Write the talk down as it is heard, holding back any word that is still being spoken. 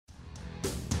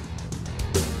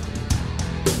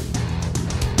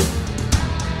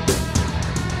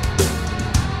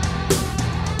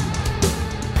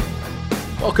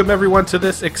welcome everyone to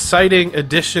this exciting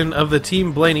edition of the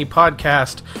Team Blaney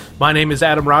podcast. My name is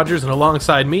Adam Rogers, and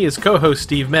alongside me is co-host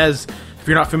Steve Mez. If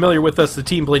you're not familiar with us, the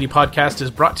Team Blaney podcast is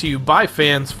brought to you by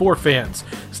fans for fans.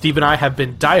 Steve and I have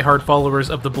been diehard followers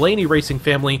of the Blaney racing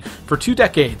family for 2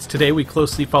 decades. Today we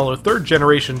closely follow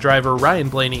third-generation driver Ryan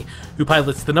Blaney, who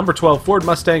pilots the number 12 Ford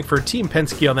Mustang for Team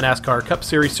Penske on the NASCAR Cup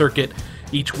Series circuit.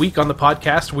 Each week on the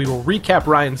podcast, we will recap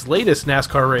Ryan's latest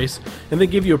NASCAR race and then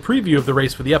give you a preview of the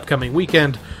race for the upcoming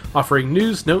weekend, offering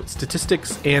news, notes,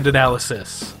 statistics, and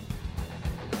analysis.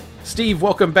 Steve,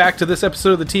 welcome back to this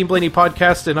episode of the Team Blaney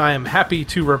podcast, and I am happy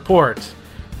to report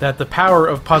that the power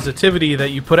of positivity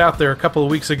that you put out there a couple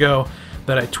of weeks ago,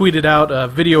 that I tweeted out a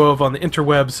video of on the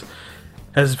interwebs,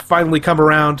 has finally come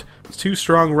around. 2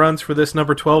 strong runs for this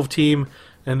number 12 team,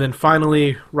 and then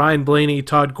finally Ryan Blaney,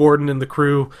 Todd Gordon, and the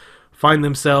crew find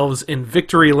themselves in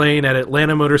victory lane at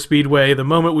Atlanta Motor Speedway. The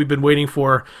moment we've been waiting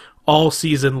for all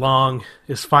season long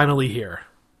is finally here.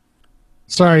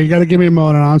 Sorry, you got to give me a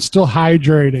moment. I'm still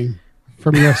hydrating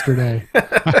from yesterday.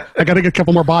 I got to get a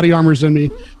couple more body armors in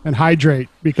me and hydrate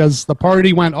because the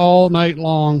party went all night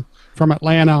long from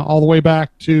Atlanta all the way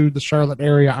back to the Charlotte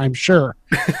area, I'm sure.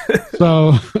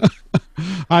 So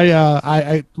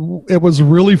it was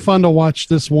really fun to watch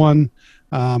this one.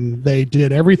 They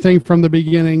did everything from the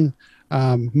beginning,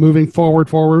 moving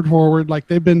forward like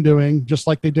they've been doing, just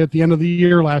like they did at the end of the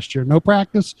year last year. No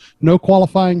practice, no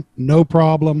qualifying, no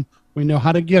problem. We know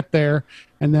how to get there.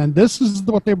 And then this is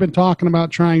what they've been talking about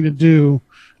trying to do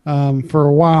for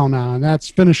a while now, and that's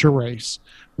finish a race.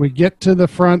 We get to the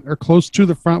front or close to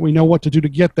the front. We know what to do to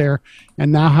get there.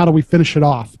 And now how do we finish it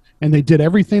off? And they did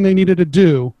everything they needed to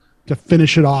do to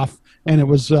finish it off. And it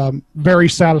was very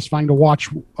satisfying to watch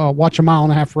a 1.5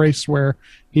 mile race where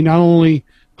he not only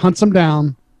hunts him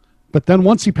down, but then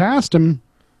once he passed him,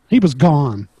 he was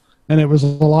gone. And it was a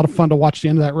lot of fun to watch the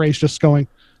end of that race just going,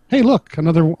 hey, look,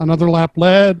 another lap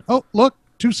led. Oh, look,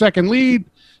 2-second lead.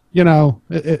 You know,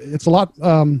 it's a lot,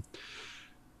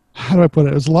 how do I put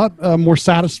it? It was a lot more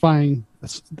satisfying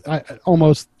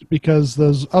almost because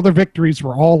those other victories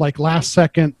were all like last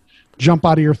second, jump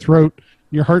out of your throat.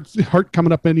 Your heart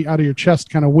coming up out of your chest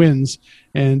kind of wins.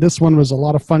 And this one was a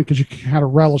lot of fun because you kind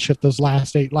of relish it those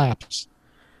last 8 laps.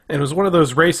 And it was one of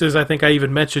those races, I think I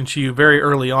even mentioned to you very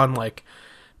early on, like,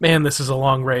 man, this is a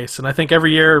long race. And I think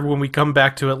every year when we come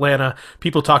back to Atlanta,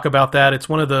 people talk about that. It's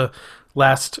one of the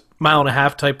last 1.5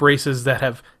 mile type races that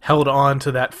have held on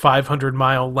to that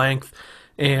 500-mile length.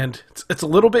 And it's a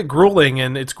little bit grueling,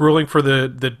 and it's grueling for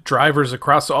the drivers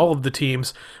across all of the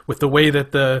teams with the way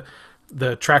that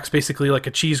the track's basically like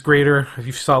a cheese grater. If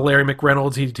you saw Larry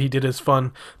McReynolds, he did his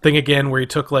fun thing again where he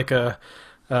took like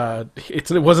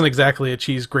it wasn't exactly a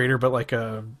cheese grater, but like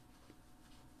a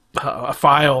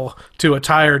file to a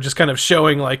tire, just kind of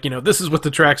showing like, you know, this is what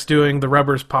the track's doing, the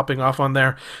rubber's popping off on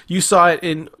there. You saw it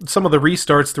in some of the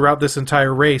restarts throughout this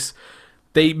entire race.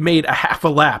 They made a half a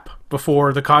lap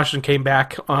before the caution came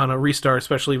back on a restart,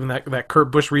 especially even that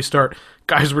Kurt Busch restart.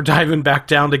 Guys were diving back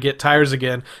down to get tires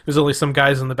again. There's only some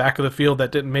guys in the back of the field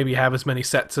that didn't maybe have as many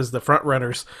sets as the front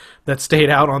runners that stayed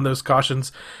out on those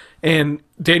cautions. And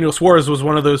Daniel Suarez was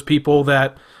one of those people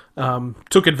that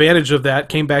took advantage of that,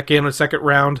 came back in a second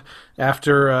round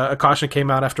after a caution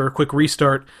came out after a quick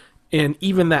restart. And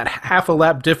even that half a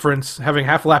lap difference, having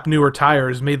half a lap newer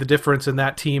tires, made the difference in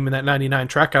that team, and that 99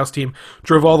 Trackhouse team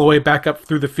drove all the way back up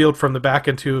through the field from the back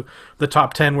into the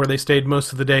top 10 where they stayed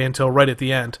most of the day until right at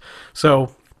the end.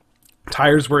 So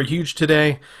tires were huge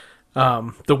today.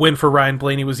 The win for Ryan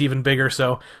Blaney was even bigger,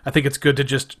 so I think it's good to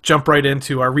just jump right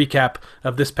into our recap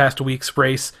of this past week's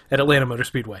race at Atlanta Motor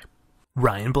Speedway.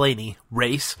 Ryan Blaney,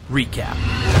 race recap.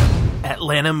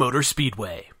 Atlanta Motor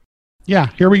Speedway. Yeah,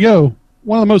 here we go.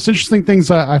 One of the most interesting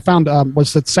things I found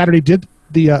was that Saturday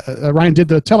Ryan did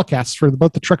the telecasts for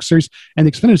both the Truck Series and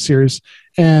the Xfinity Series,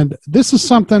 and this is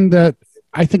something that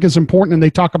I think is important, and they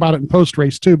talk about it in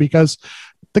post-race too, because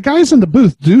the guys in the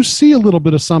booth do see a little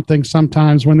bit of something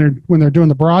sometimes when they're doing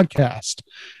the broadcast,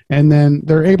 and then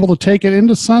they're able to take it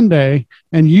into Sunday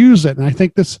and use it. And I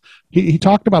think he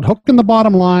talked about hooking the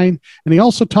bottom line, and he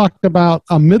also talked about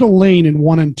a middle lane in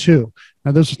 1 and 2.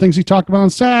 Now, those are things he talked about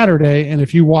on Saturday, and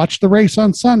if you watch the race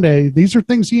on Sunday, these are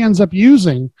things he ends up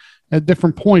using at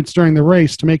different points during the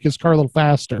race to make his car a little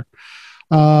faster.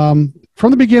 From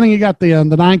the beginning, you got the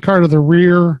 9 car to the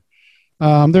rear.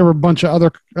 There were a bunch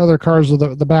of other cars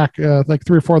with the back, like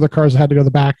 3 or 4 other cars that had to go to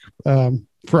the back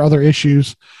for other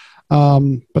issues.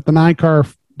 But the 9 car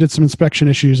did some inspection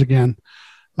issues again.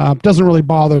 Doesn't really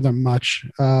bother them much.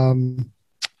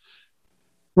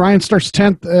 Ryan starts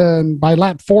 10th, and by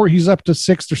lap 4, he's up to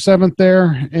 6th or 7th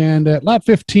there. And at lap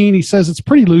 15, he says it's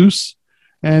pretty loose.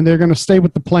 and they're going to stay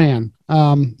with the plan.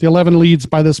 The 11 leads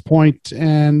by this point,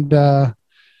 and they're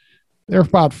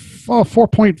about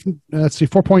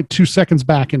 4.2 seconds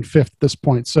back in fifth at this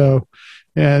point. So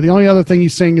the only other thing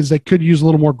he's saying is they could use a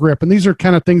little more grip, and these are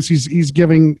kind of things he's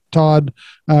giving Todd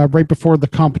right before the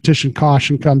competition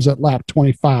caution comes at lap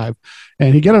 25,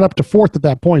 and he got it up to fourth at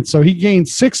that point. So he gained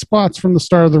 6 spots from the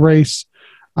start of the race,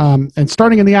 and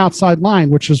starting in the outside line,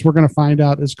 which is we're going to find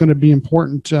out is going to be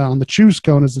important on the choose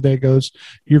cone as the day goes.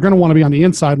 You're going to want to be on the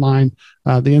inside line.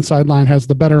 The inside line has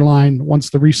the better line once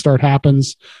the restart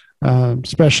happens,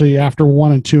 especially after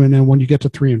 1 and 2, and then when you get to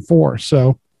 3 and 4.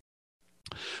 So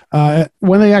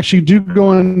when they actually do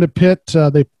go into pit,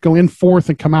 they go in fourth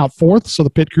and come out fourth. So the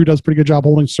pit crew does a pretty good job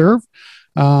holding serve.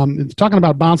 Talking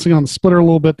about bouncing on the splitter a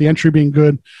little bit, the entry being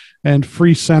good, and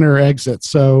free center exit.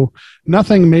 So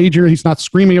nothing major. He's not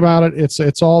screaming about it.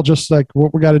 It's all just like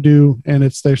what we got to do. And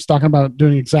they're talking about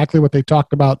doing exactly what they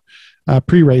talked about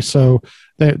pre-race. So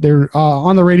they're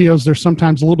on the radios. They're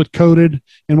sometimes a little bit coded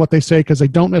in what they say because they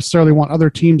don't necessarily want other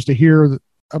teams to hear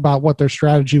about what their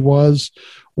strategy was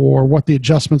or what the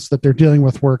adjustments that they're dealing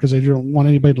with were, because they don't want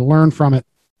anybody to learn from it.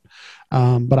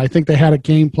 But I think they had a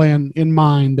game plan in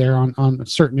mind there on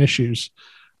certain issues.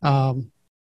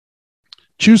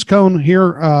 Choose cone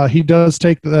here, he does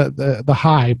take the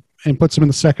high and puts him in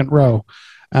the second row.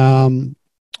 The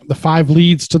 5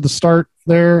 leads to the start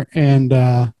there, and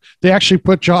they actually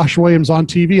put Josh Williams on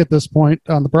TV at this point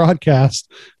on the broadcast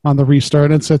on the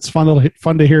restart. It's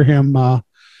fun to hear him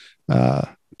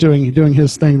doing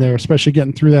his thing there, especially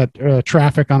getting through that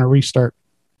traffic on a restart.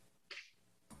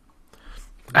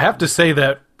 I have to say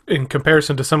that in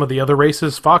comparison to some of the other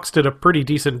races, Fox did a pretty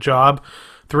decent job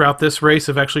throughout this race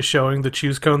of actually showing the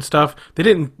choose cone stuff. They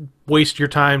didn't waste your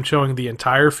time showing the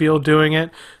entire field doing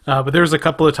it, but there's a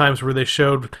couple of times where they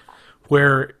showed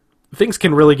where things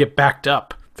can really get backed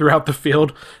up throughout the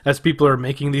field as people are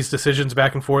making these decisions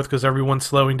back and forth because everyone's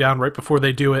slowing down right before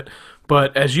they do it.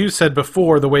 But as you said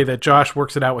before, the way that Josh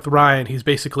works it out with Ryan, he's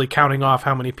basically counting off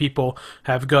how many people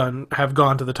have gone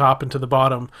to the top and to the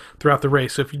bottom throughout the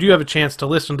race. So if you do have a chance to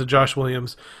listen to Josh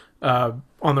Williams on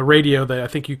the radio, that I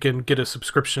think you can get a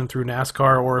subscription through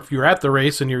NASCAR, or if you're at the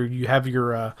race and you have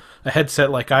your a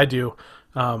headset like I do,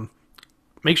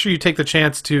 make sure you take the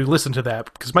chance to listen to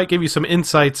that, because it might give you some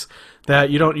insights that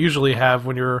you don't usually have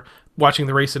when you're watching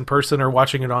the race in person or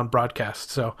watching it on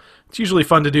broadcast. So it's usually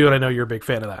fun to do, and I know you're a big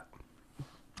fan of that.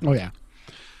 Oh, yeah.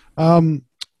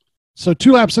 So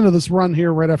 2 laps into this run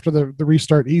here, right after the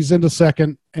restart, he's into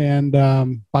second, and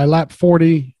by lap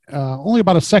 40, only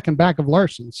about a second back of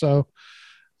Larson. So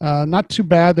not too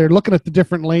bad. They're looking at the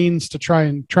different lanes to try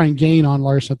and gain on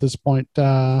Larson at this point.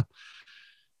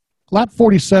 Lap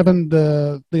 47,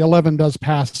 the 11 does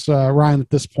pass Ryan at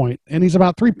this point, and he's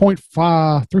about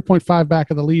 3.5 back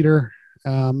of the leader.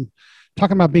 Talking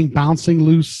about being bouncing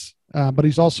loose, but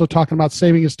he's also talking about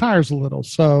saving his tires a little.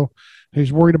 So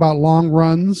he's worried about long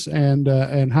runs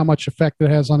and how much effect it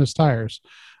has on his tires.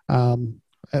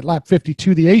 At lap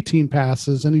 52, the 18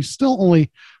 passes, and he's still only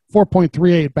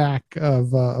 4.38 back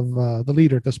of the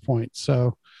leader at this point.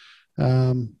 So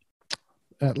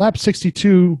at lap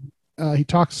 62, he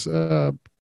talks to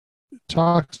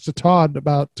Todd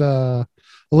about a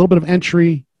little bit of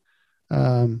entry,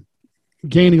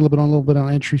 gaining a little bit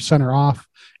on entry center off,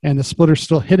 and the splitter's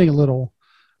still hitting a little.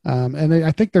 And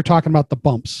I think they're talking about the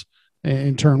bumps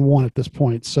in turn 1 at this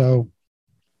point. So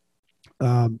they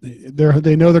know they're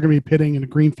going to be pitting in a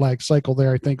green flag cycle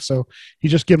there, I think. So he's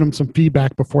just giving them some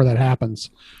feedback before that happens.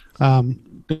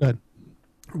 Good.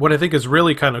 What I think is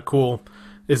really kind of cool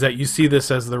is that you see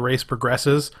this as the race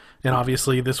progresses, and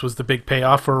obviously this was the big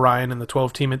payoff for Ryan and the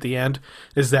 12 team at the end,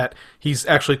 is that he's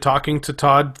actually talking to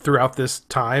Todd throughout this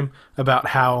time about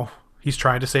how he's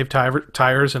trying to save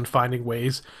tires and finding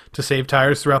ways to save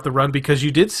tires throughout the run, because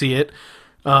you did see it.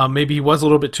 Maybe he was a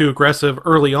little bit too aggressive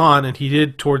early on, and he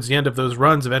did, towards the end of those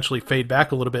runs, eventually fade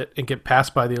back a little bit and get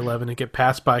passed by the 11 and get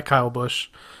passed by Kyle Busch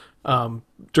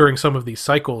during some of these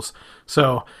cycles.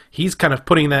 So he's kind of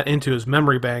putting that into his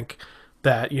memory bank,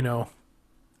 that,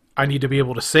 I need to be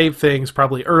able to save things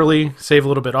probably early, save a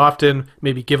little bit often,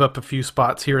 maybe give up a few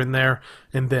spots here and there,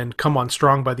 and then come on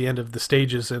strong by the end of the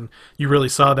stages. And you really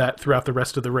saw that throughout the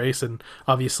rest of the race, and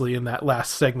obviously in that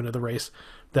last segment of the race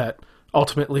that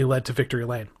ultimately led to victory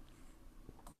lane.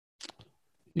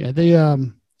 Yeah, they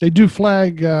do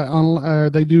flag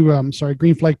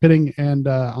green flag pitting, and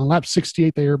on lap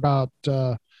 68 they are about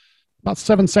 7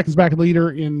 seconds back of the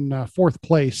leader in fourth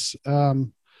place.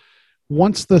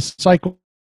 Once the cycle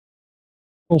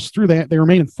goes through that, they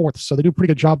remain in fourth, so they do a pretty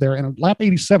good job there. And on lap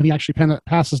 87, he actually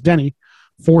passes Denny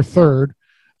for third.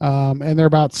 and they're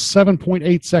about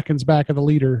 7.8 seconds back of the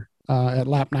leader at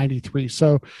lap 93.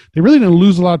 So they really didn't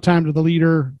lose a lot of time to the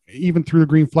leader, even through the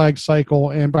green flag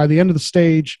cycle. And by the end of the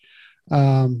stage,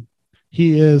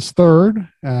 he is third.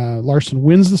 Larson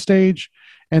wins the stage,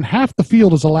 and half the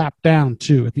field is a lap down,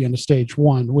 too, at the end of stage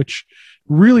one, which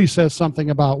really says something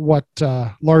about what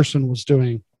Larson was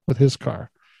doing with his car.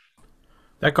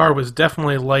 That car was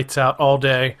definitely lights out all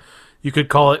day. You could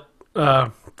call it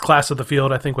class of the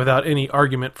field, I think, without any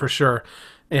argument for sure.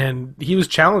 And he was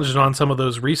challenged on some of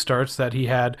those restarts that he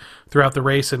had throughout the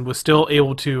race and was still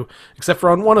able to, except for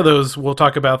on one of those, we'll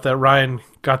talk about that Ryan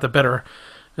got the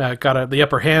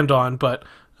upper hand on. But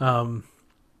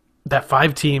that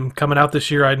 5 team coming out this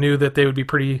year, I knew that they would be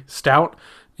pretty stout,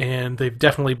 and they've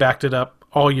definitely backed it up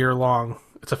all year long.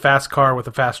 It's a fast car with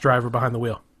a fast driver behind the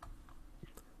wheel.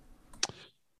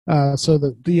 So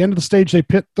the end of the stage, they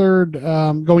pit third,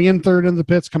 going in third into the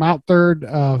pits, come out third,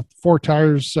 4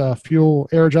 tires, fuel,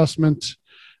 air adjustment.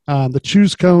 The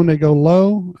choose cone, they go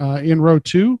low in row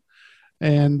 2,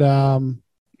 and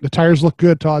the tires look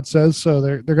good, Todd says. So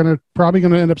they're probably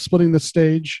going to end up splitting the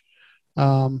stage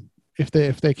if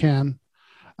they can.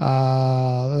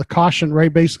 The caution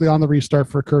right basically on the restart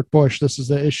for Kurt Busch. This is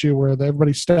the issue where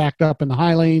everybody's stacked up in the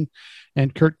high lane,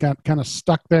 and Kurt got kind of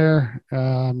stuck there.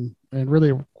 And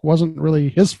really wasn't really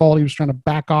his fault. He was trying to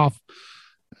back off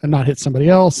and not hit somebody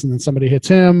else, and then somebody hits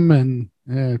him, and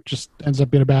it just ends up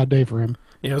being a bad day for him.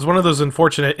 Yeah, it was one of those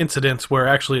unfortunate incidents where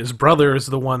actually his brother is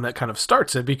the one that kind of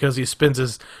starts it because he spins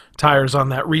his tires on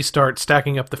that restart,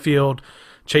 stacking up the field,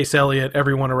 Chase Elliott,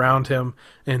 everyone around him,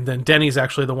 and then Denny's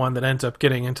actually the one that ends up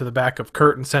getting into the back of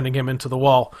Kurt and sending him into the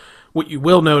wall. What you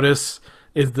will notice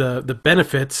is the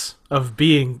benefits of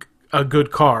being a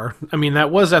good car. I mean,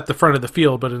 that was at the front of the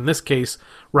field, but in this case,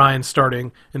 Ryan's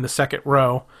starting in the second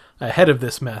row ahead of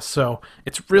this mess. So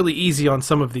it's really easy on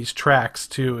some of these tracks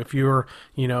to, if you're,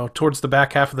 towards the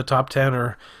back half of the top 10,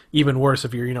 or even worse,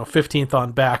 if you're, 15th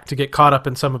on back, to get caught up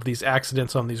in some of these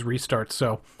accidents on these restarts.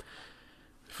 So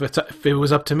if it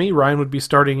was up to me, Ryan would be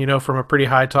starting, from a pretty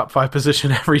high top 5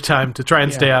 position every time to try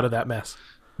and stay out of that mess.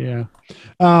 Yeah.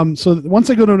 So once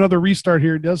they go to another restart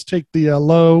here, it does take the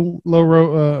low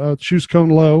row, choose cone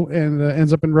low, and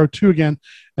ends up in row 2 again.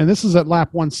 And this is at lap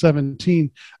 117.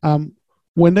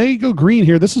 When they go green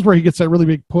here, this is where he gets that really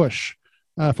big push,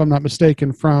 if I'm not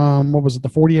mistaken, from, the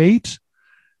 48?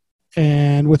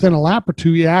 And within a lap or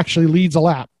two, he actually leads a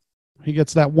lap. He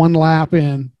gets that one lap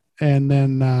in, and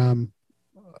then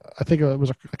I think it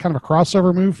was a kind of a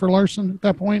crossover move for Larson at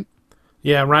that point.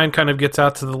 Yeah, Ryan kind of gets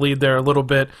out to the lead there a little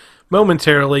bit.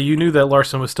 Momentarily, you knew that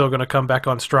Larson was still going to come back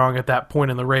on strong at that point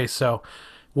in the race. So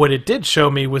what it did show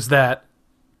me was that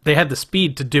they had the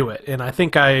speed to do it. And I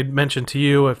think I had mentioned to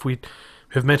you, if we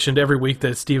have mentioned every week,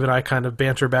 that Steve and I kind of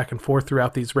banter back and forth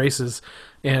throughout these races.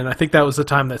 And I think that was the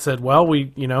time that said, well,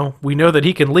 we know that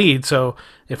he can lead. So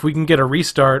if we can get a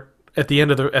restart at the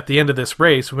end of this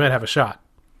race, we might have a shot.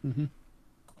 Mm-hmm.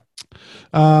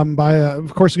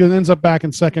 Of course, he ends up back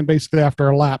in second basically after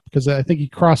a lap, because I think he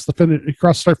crossed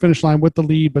the start finish line with the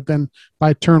lead, but then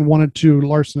by turn 1 and 2,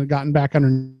 Larson had gotten back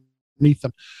underneath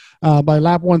them. By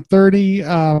lap 130,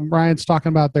 Ryan's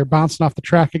talking about they're bouncing off the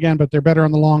track again, but they're better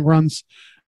on the long runs.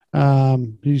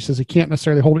 He says he can't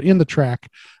necessarily hold it in the track.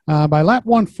 By lap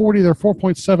 140, they're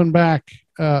 4.7 back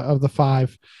of the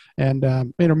 5,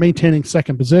 and maintaining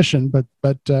second position,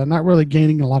 but not really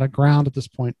gaining a lot of ground at this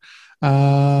point.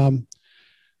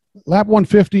 Lap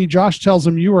 150, Josh tells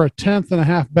him, you are a 10th and a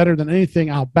half better than anything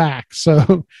out back.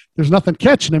 So there's nothing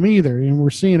catching him either. And we're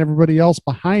seeing everybody else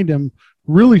behind him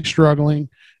really struggling.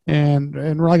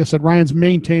 And like I said, Ryan's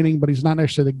maintaining, but he's not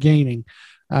necessarily gaining.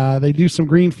 They do some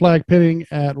green flag pitting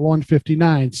at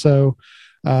 159. So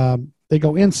they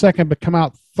go in second, but come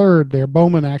out third there.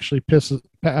 Bowman actually passes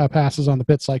on the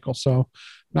pit cycle. So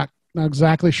not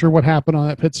exactly sure what happened on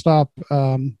that pit stop.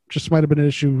 Just might have been an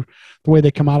issue the way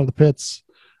they come out of the pits.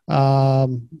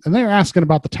 And they were asking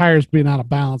about the tires being out of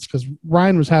balance, because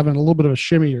Ryan was having a little bit of a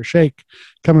shimmy or shake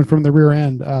coming from the rear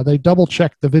end. They double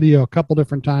checked the video a couple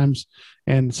different times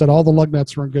and said all the lug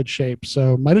nuts were in good shape.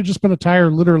 So might have just been a tire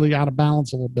literally out of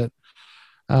balance a little bit.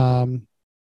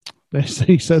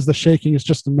 He says the shaking is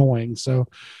just annoying. So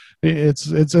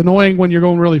it's annoying when you're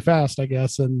going really fast, I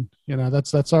guess. And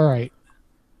that's all right.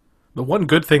 The one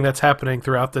good thing that's happening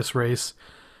throughout this race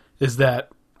is that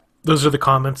those are the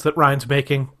comments that Ryan's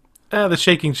making. The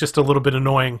shaking's just a little bit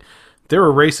annoying. There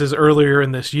were races earlier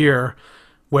in this year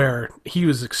where he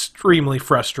was extremely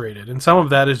frustrated. And some of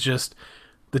that is just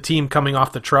the team coming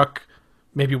off the truck,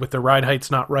 maybe with the ride height's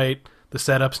not right, the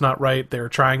setup's not right. They're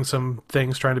trying some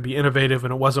things, trying to be innovative,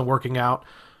 and it wasn't working out.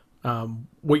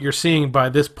 What you're seeing by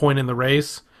this point in the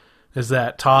race is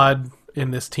that Todd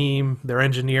and this team, their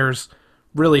engineers,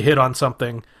 really hit on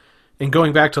something. And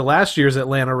going back to last year's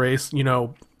Atlanta race, you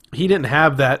know, he didn't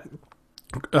have that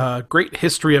great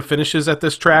history of finishes at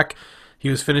this track. He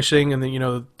was finishing in the, you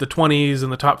know, the 20s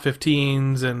and the top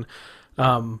 15s, and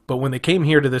but when they came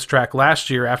here to this track last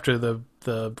year after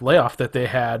the layoff that they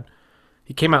had,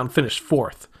 he came out and finished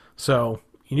fourth. So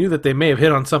you knew that they may have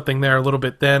hit on something there a little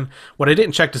bit then. What I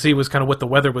didn't check to see was kind of what the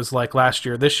weather was like last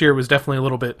year. This year was definitely a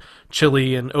little bit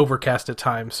chilly and overcast at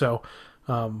times. So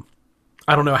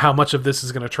I don't know how much of this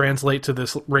is going to translate to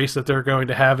this race that they're going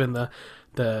to have in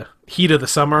the heat of the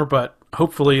summer, but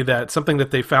hopefully that's something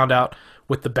that they found out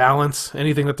with the balance,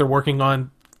 anything that they're working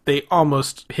on, they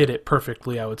almost hit it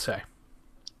perfectly, I would say.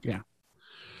 Yeah.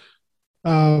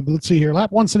 Let's see here.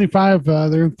 Lap 175,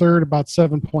 they're in third, about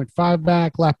 7.5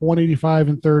 back. Lap 185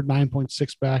 in third,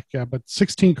 9.6 back. But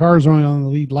 16 cars are only on the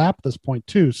lead lap at this point,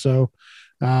 too. So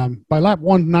by lap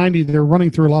 190, they're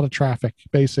running through a lot of traffic,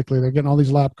 basically. They're getting all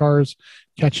these lap cars,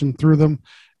 catching through them.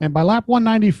 And by lap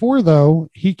 194, though,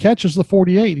 he catches the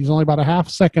 48. He's only about a half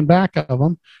second back of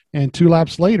them. And 2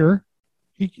 laps later,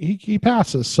 he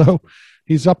passes. So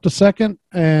he's up to second.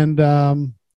 And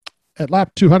at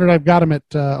lap 200, I've got him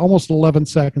at almost 11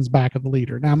 seconds back of the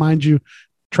leader. Now, mind you,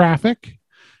 traffic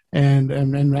and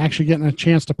actually getting a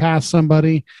chance to pass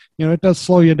somebody, you know, it does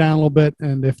slow you down a little bit.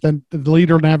 And if then the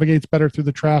leader navigates better through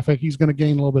the traffic, he's going to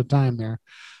gain a little bit of time there.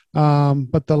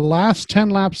 But the last 10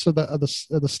 laps of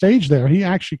the stage there, he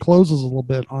actually closes a little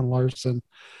bit on Larson.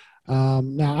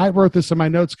 Now, I wrote this in my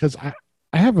notes because I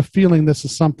have a feeling this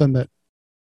is something that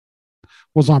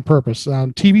was on purpose.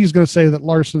 TV is going to say that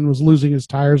Larson was losing his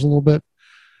tires a little bit,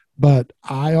 but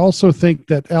I also think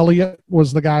that Elliott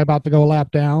was the guy about to go a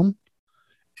lap down,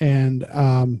 and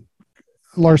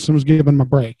Larson was giving him a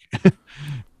break.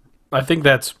 I think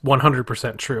that's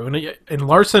 100% true. And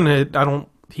Larson,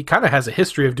 he kind of has a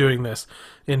history of doing this.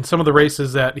 In some of the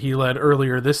races that he led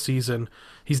earlier this season,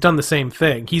 he's done the same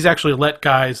thing. He's actually let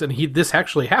guys, and this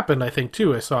actually happened, I think,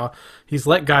 too. I saw he's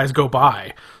let guys go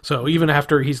by. So even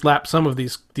after he's lapped some of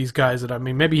these guys that, I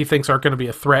mean, maybe he thinks aren't going to be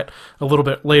a threat a little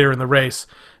bit later in the race.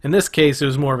 In this case, it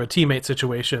was more of a teammate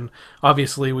situation.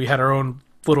 Obviously, we had our own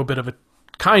little bit of a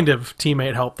kind of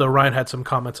teammate help, though Ryan had some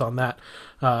comments on that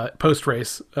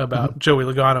post-race about Joey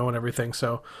Logano and everything.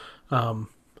 So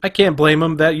I can't blame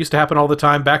him. That used to happen all the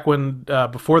time back when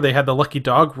before they had the lucky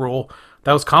dog rule.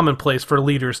 That was commonplace for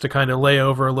leaders to kind of lay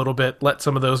over a little bit, let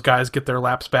some of those guys get their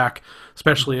laps back,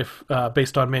 especially if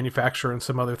based on manufacturer and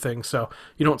some other things. So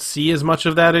you don't see as much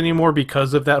of that anymore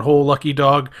because of that whole lucky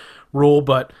dog rule,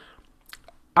 but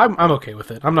I'm okay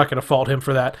with it. I'm not going to fault him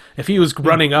for that. If he was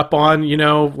running up on, you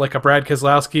know, like a Brad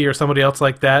Keselowski or somebody else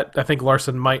like that, I think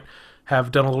Larson might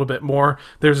have done a little bit more.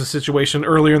 There's a situation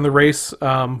earlier in the race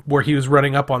where he was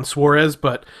running up on Suarez,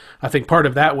 but I think part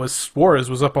of that was Suarez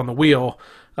was up on the wheel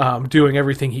doing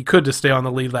everything he could to stay on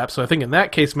the lead lap. So I think in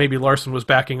that case, maybe Larson was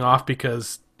backing off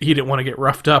because he didn't want to get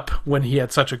roughed up when he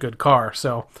had such a good car.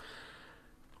 So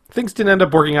things didn't end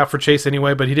up working out for Chase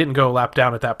anyway, but he didn't go a lap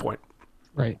down at that point.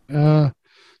 Right.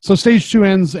 So stage 2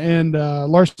 ends and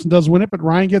Larson does win it, but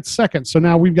Ryan gets second. So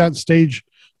now we've got stage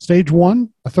 1,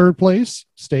 a third place,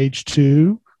 stage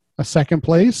 2, a second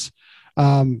place,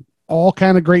 all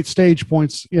kind of great stage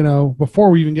points, you know,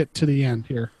 before we even get to the end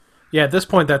here. Yeah, at this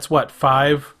point, that's what,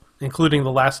 5, including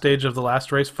the last stage of the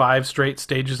last race, 5 straight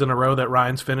stages in a row that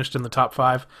Ryan's finished in the top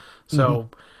 5. So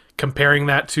comparing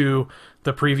that to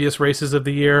the previous races of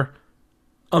the year,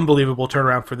 unbelievable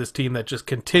turnaround for this team that just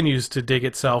continues to dig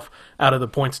itself out of the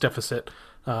points deficit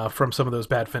from some of those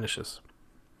bad finishes.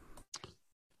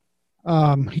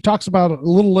 He talks about a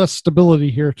little less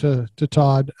stability here to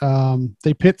Todd.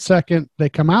 They pit second, they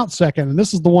come out second, and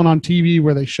this is the one on TV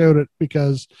where they showed it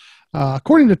because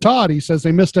according to Todd, he says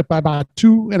they missed it by about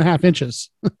 2.5 inches.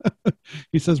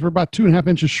 He says we're about 2.5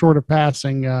 inches short of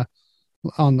passing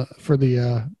for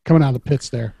the coming out of the pits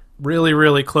there. Really,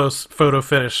 really close photo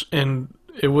finish, and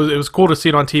it was cool to see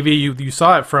it on TV. You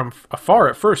saw it from afar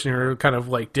at first, and you're kind of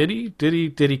like, did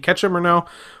he catch him or no?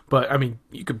 But I mean,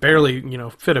 you could barely, you know,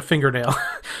 fit a fingernail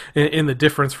in the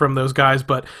difference from those guys.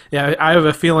 But yeah, I have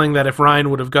a feeling that if Ryan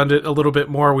would have gunned it a little bit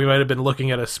more, we might have been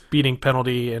looking at a speeding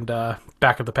penalty and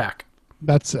back of the pack.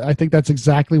 I think that's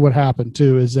exactly what happened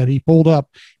too, is that he pulled up,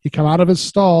 he come out of his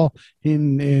stall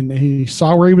and he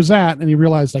saw where he was at and he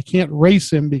realized I can't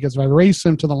race him because if I race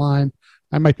him to the line,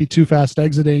 I might be too fast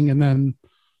exiting. And then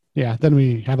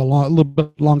we have a little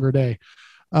bit longer day.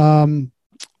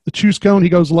 The choose cone, he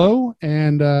goes low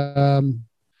and,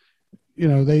 you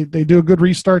know, they do a good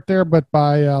restart there, but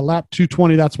by lap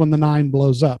 220, that's when the 9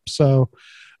 blows up. So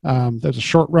there's a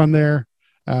short run there.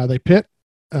 They pit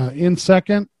in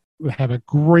second. have a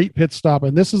great pit stop,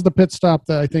 and this is the pit stop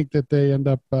that I think that they end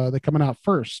up they coming out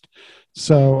first.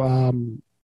 So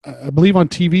I believe on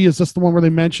TV, is this the one where they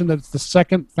mentioned that it's the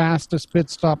second fastest pit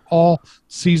stop all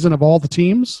season of all the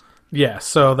teams? Yeah,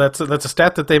 so that's a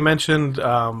stat that they mentioned.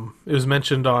 It was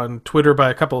mentioned on Twitter by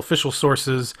a couple official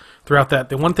sources throughout that.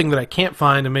 The one thing that I can't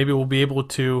find, and maybe we'll be able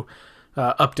to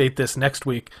update this next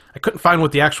week, I couldn't find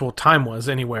what the actual time was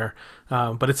anywhere,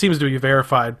 but it seems to be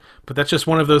verified. But that's just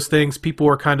one of those things. People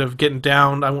were kind of getting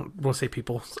down. I won't say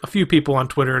people. A few people on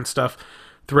Twitter and stuff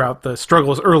throughout the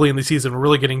struggles early in the season were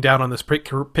really getting down on this pit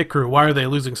crew. Why are they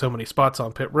losing so many spots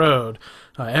on pit road?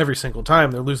 Every single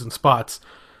time they're losing spots.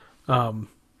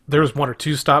 There was one or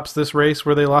two stops this race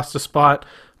where they lost a spot,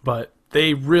 but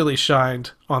they really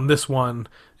shined on this one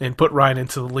and put Ryan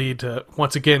into the lead to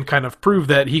once again kind of prove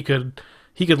that he could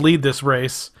lead this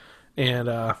race. And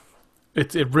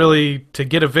it really, to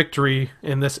get a victory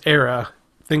in this era,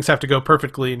 things have to go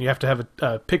perfectly, and you have to have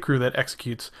a pit crew that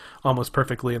executes almost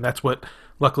perfectly, and that's what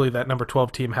luckily that number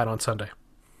 12 team had on Sunday.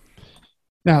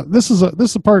 Now, this is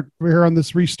a part here on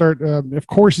this restart. Of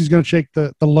course, he's going to shake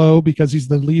the low because he's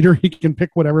the leader. He can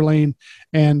pick whatever lane.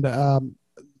 And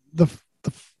the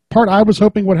part I was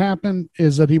hoping would happen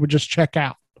is that he would just check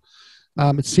out.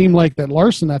 It seemed like that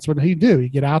Larson, that's what he'd do.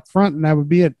 He'd get out front, and that would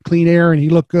be it, clean air, and he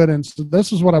looked good. And so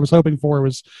this is what I was hoping for,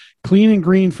 was clean and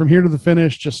green from here to the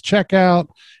finish. Just check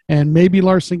out, and maybe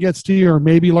Larson gets to you, or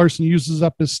maybe Larson uses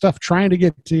up his stuff trying to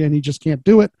get to you, and he just can't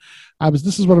do it.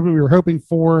 This is what we were hoping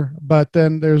for, but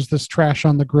then there's this trash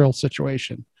on the grill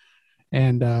situation.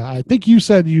 And I think you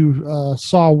said you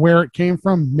saw where it came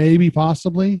from, maybe,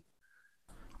 possibly.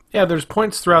 Yeah, there's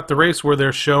points throughout the race where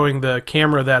they're showing the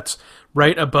camera that's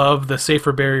right above the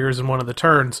safer barriers in one of the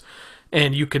turns,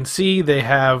 and you can see they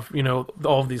have,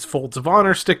 all of these Folds of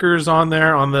Honor stickers on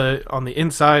there on the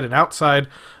inside and outside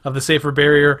of the safer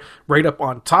barrier. Right up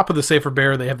on top of the safer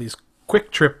barrier, they have these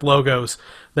Quick Trip logos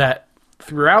that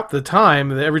throughout the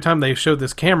time, every time they showed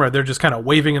this camera, they're just kind of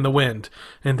waving in the wind.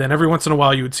 And then every once in a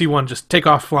while, you would see one just take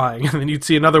off flying, and then you'd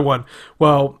see another one.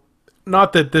 Well,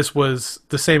 not that this was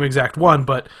the same exact one,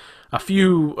 but a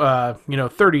few,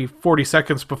 30, 40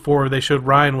 seconds before they showed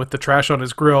Ryan with the trash on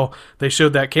his grill, they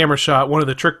showed that camera shot. One of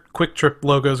the Quick Trip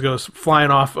logos goes flying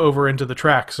off over into the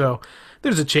track. So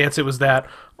there's a chance it was that.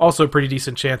 Also a pretty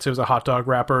decent chance it was a hot dog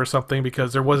wrapper or something,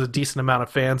 because there was a decent amount of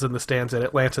fans in the stands at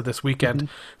Atlanta this weekend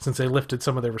since they lifted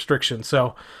some of their restrictions.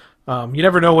 So you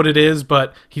never know what it is,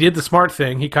 but he did the smart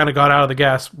thing. He kind of got out of the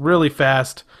gas really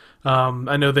fast.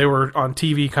 I know they were on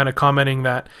TV kind of commenting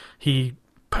that he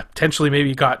potentially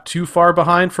maybe got too far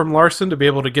behind from Larson to be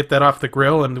able to get that off the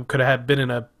grill and could have been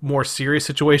in a more serious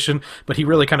situation, but he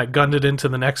really kind of gunned it into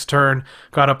the next turn,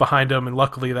 got up behind him, and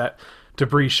luckily that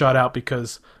debris shot out,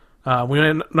 because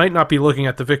we might not be looking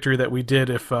at the victory that we did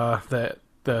if the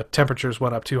temperatures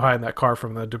went up too high in that car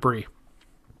from the debris.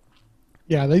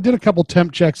 Yeah, they did a couple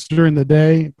temp checks during the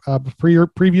day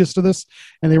previous to this,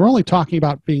 and they were only talking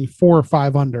about being 4 or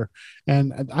 5 under.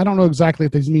 And I don't know exactly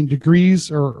if these mean degrees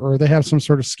or they have some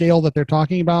sort of scale that they're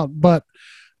talking about, but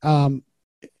sometimes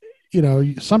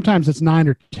it's 9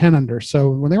 or 10 under. So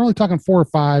when they're only talking 4 or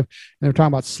 5, and they're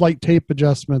talking about slight tape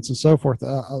adjustments and so forth,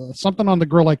 something on the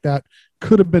grill like that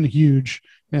could have been huge.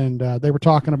 And they were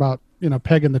talking about,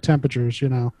 pegging the temperatures,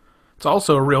 It's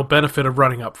also a real benefit of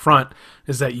running up front,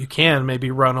 is that you can maybe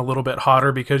run a little bit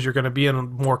hotter because you're going to be in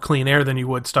more clean air than you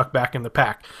would stuck back in the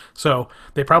pack. So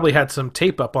they probably had some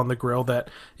tape up on the grill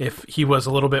that if he was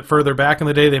a little bit further back in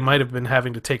the day, they might have been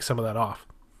having to take some of that off.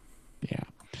 Yeah.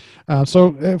 So,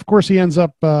 of course, he ends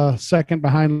up second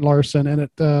behind Larson. And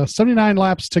at 79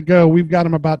 laps to go, we've got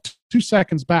him about 2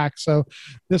 seconds back. So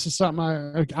this is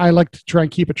something I like to try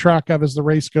and keep a track of as the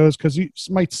race goes, because you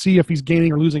might see if he's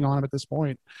gaining or losing on him at this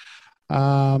point.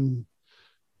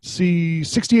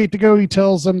 68 to go. He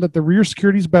tells them that the rear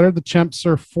security is better. The Chemps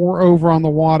are 4 over on the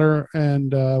water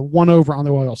and 1 over on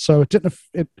the oil. So it did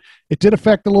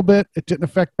affect a little bit. It didn't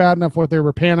affect bad enough what they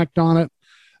were panicked on it.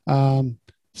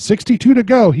 62 to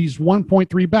go. He's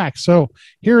 1.3 back. So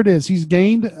here it is. He's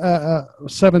gained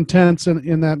 0.7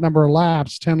 in that number of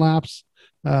laps, 10 laps,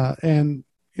 and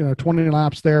 20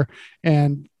 laps there.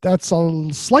 And that's a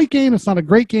slight gain. It's not a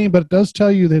great gain, but it does tell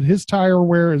you that his tire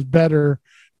wear is better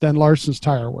than Larson's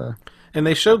tire wear. And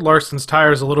they showed Larson's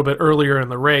tires a little bit earlier in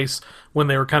the race when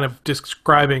they were kind of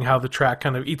describing how the track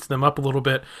kind of eats them up a little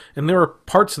bit. And there were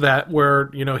parts of that where,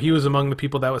 he was among the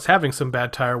people that was having some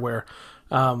bad tire wear.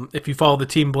 If you follow the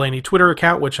Team Blaney Twitter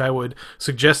account, which I would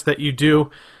suggest that you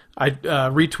do, I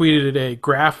retweeted a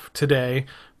graph today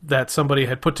that somebody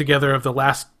had put together of the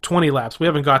last 20 laps. We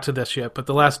haven't got to this yet, but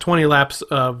the last 20 laps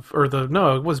it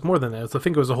was more than that. I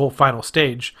think it was the whole final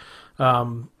stage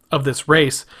of this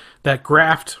race that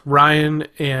graphed Ryan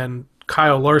and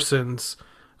Kyle Larson's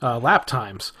lap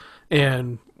times.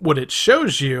 And what it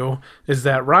shows you is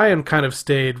that Ryan kind of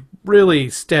stayed really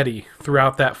steady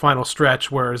throughout that final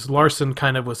stretch, whereas Larson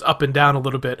kind of was up and down a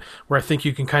little bit, where I think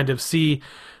you can kind of see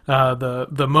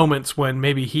the moments when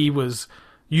maybe he was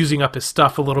using up his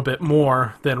stuff a little bit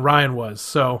more than Ryan was.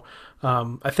 So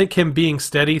I think him being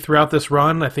steady throughout this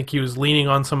run, I think he was leaning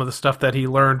on some of the stuff that he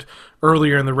learned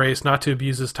earlier in the race, not to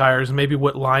abuse his tires, maybe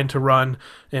what line to run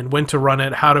and when to run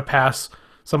it, how to pass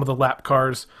some of the lap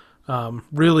cars.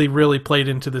 Really, really played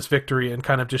into this victory and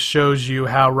kind of just shows you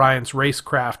how Ryan's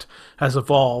racecraft has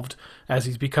evolved as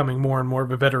he's becoming more and more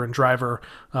of a veteran driver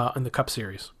in the Cup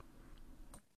Series.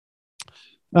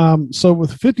 So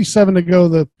with 57 to go,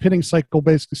 the pitting cycle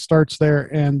basically starts there,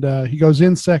 and he goes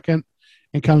in second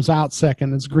and comes out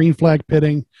second. It's green flag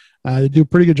pitting. They do a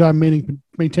pretty good job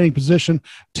maintaining position.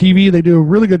 TV, they do a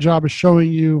really good job of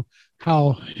showing you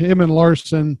how him and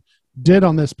Larson did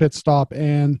on this pit stop,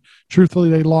 and truthfully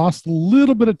they lost a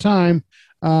little bit of time.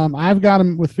 I've got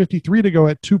them with 53 to go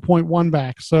at 2.1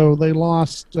 back, so they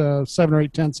lost 7 or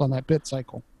 8 tenths on that pit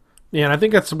cycle. Yeah, and I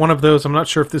think that's one of those, I'm not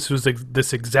sure if this was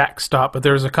this exact stop, but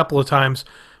there was a couple of times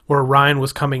where Ryan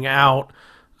was coming out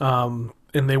and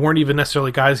they weren't even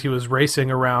necessarily guys he was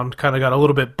racing around, kind of got a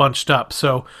little bit bunched up.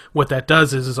 So what that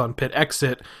does is on pit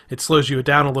exit, it slows you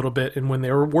down a little bit, and when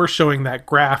they were showing that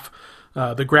graph,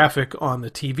 the graphic on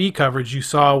the TV coverage, you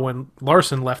saw when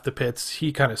Larson left the pits,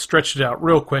 he kind of stretched it out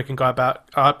real quick and got back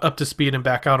up to speed and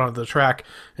back out onto the track.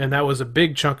 And that was a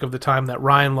big chunk of the time that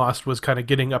Ryan lost, was kind of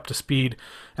getting up to speed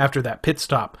after that pit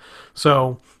stop.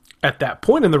 So at that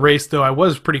point in the race, though, I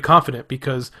was pretty confident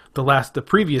because the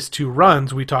previous 2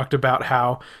 runs, we talked about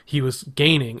how he was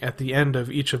gaining at the end of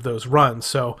each of those runs.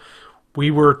 So we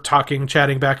were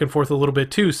chatting back and forth a little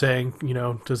bit too, saying,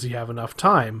 does he have enough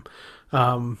time?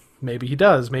 Maybe he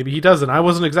does, maybe he doesn't. I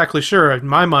wasn't exactly sure. In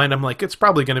my mind, I'm like, it's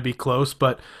probably going to be close,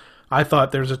 but I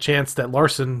thought there's a chance that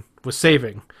Larson was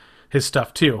saving his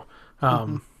stuff too.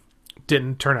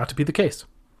 Didn't turn out to be the case.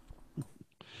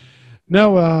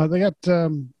 No, they got,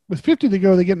 with 50 to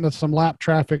go, they get into some lap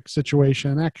traffic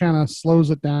situation. That kind of slows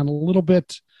it down a little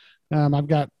bit. I've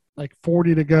got like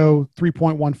 40 to go,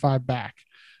 3.15 back.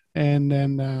 And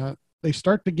then they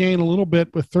start to gain a little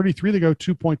bit with 33 to go,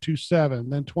 2.27.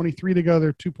 Then 23 to go,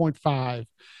 they're 2.5.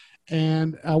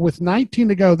 And with 19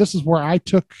 to go, this is where I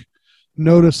took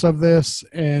notice of this,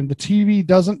 and the TV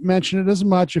doesn't mention it as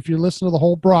much if you listen to the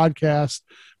whole broadcast,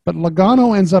 but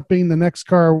Logano ends up being the next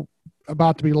car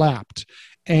about to be lapped.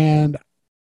 And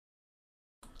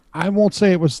I won't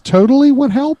say it was totally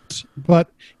what helped, but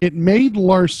it made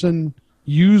Larson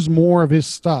use more of his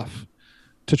stuff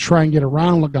to try and get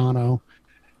around Logano.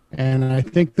 And I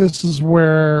think this is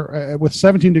where, with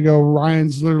 17 to go,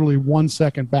 Ryan's literally 1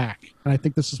 second back. And I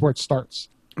think this is where it starts.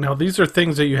 Now, these are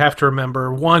things that you have to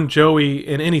remember. One, Joey,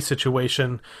 in any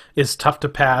situation, is tough to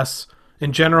pass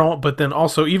in general, but then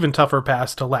also even tougher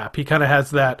pass to lap. He kind of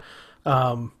has that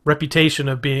reputation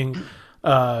of being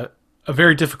a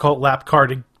very difficult lap car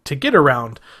to get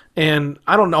around. And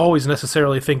I don't always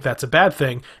necessarily think that's a bad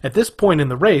thing. At this point in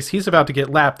the race, he's about to get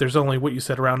lapped. There's only, what you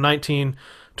said, around 19,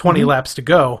 20 laps to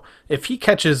go. If he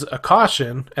catches a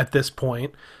caution at this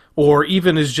point, or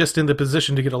even is just in the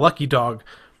position to get a lucky dog,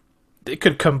 it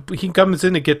could come. He comes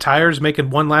in to get tires, making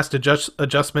one last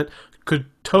adjustment, could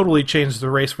totally change the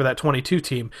race for that 22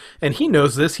 team. And he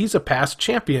knows this. He's a past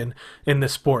champion in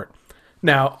this sport.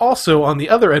 Now, also on the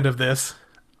other end of this,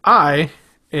 I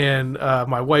and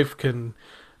my wife can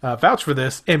vouch for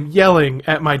this, am yelling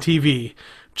at my TV,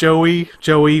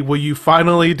 Joey, will you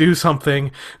finally do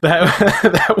something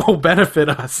that will benefit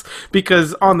us?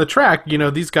 Because on the track,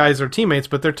 these guys are teammates,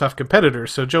 but they're tough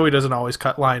competitors. So Joey doesn't always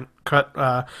cut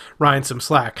Ryan some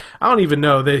slack. I don't even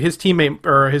know that his teammate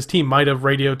or his team might have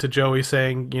radioed to Joey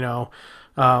saying,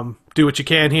 do what you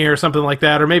can here, or something like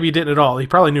that, or maybe he didn't at all. He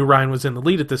probably knew Ryan was in the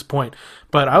lead at this point.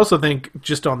 But I also think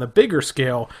just on the bigger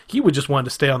scale, he would just want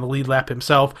to stay on the lead lap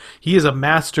himself. He is a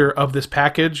master of this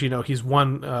package. He's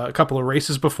won a couple of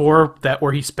races before that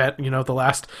where he spent, the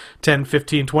last 10,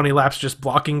 15, 20 laps just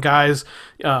blocking guys.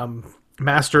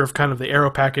 Master of kind of the aero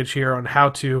package here on how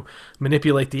to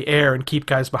manipulate the air and keep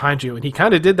guys behind you. And he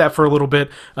kind of did that for a little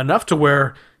bit, enough to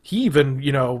where he even,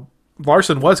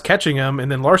 Larson was catching him,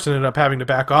 and then Larson ended up having to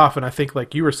back off. And I think,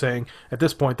 like you were saying, at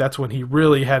this point, that's when he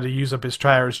really had to use up his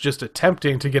tires, just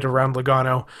attempting to get around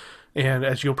Logano. And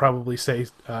as you'll probably say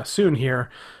soon here,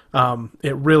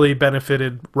 it really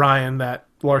benefited Ryan that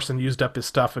Larson used up his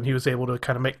stuff, and he was able to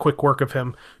kind of make quick work of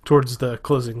him towards the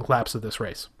closing laps of this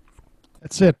race.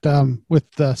 That's it. With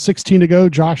 16 to go,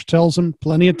 Josh tells him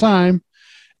plenty of time.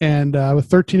 And with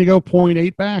 13 to go,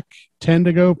 0.8 back, 10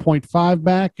 to go, 0.5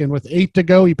 back. And with 8 to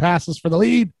go, he passes for the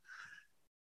lead.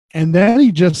 And then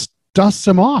he just dusts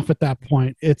him off at that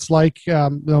point. It's like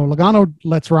Logano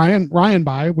lets Ryan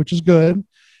by, which is good.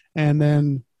 And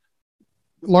then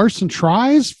Larson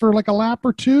tries for like a lap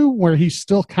or two where he's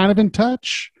still kind of in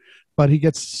touch, but he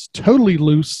gets totally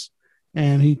loose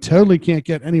and he totally can't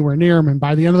get anywhere near him. And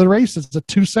by the end of the race, it's a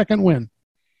 2-second win.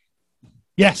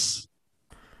 Yes.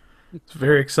 It's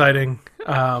very exciting.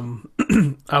 I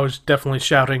was definitely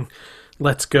shouting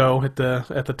 "Let's go" at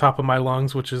the top of my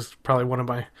lungs, which is probably one of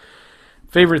my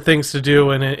favorite things to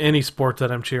do in any sport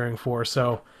that I'm cheering for.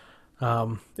 So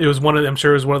it was I'm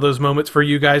sure it was one of those moments for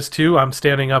you guys too. I'm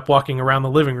standing up, walking around the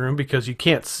living room because you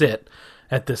can't sit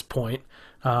at this point.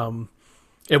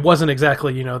 It wasn't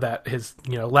exactly that his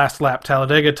last lap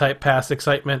Talladega type pass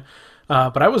excitement,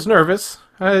 but I was nervous.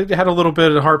 I had a little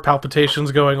bit of heart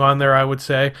palpitations going on there, I would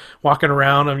say, walking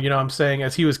around. I'm saying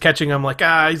as he was catching, I'm like,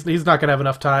 he's not going to have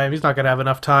enough time. He's not going to have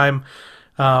enough time.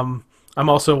 I'm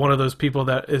also one of those people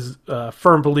that is a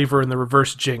firm believer in the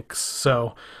reverse jinx.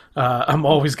 So I'm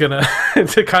always going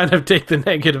to kind of take the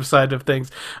negative side of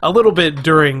things a little bit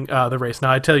during the race.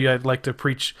 Now, I tell you, I'd like to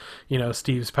preach,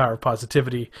 Steve's power of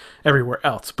positivity everywhere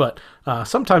else. But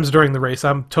sometimes during the race,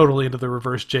 I'm totally into the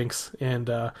reverse jinx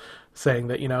and saying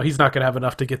that, he's not going to have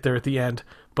enough to get there at the end.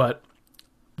 But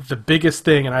the biggest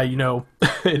thing, and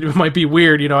it might be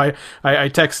weird, I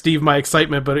text Steve my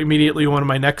excitement, but immediately one of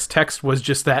my next texts was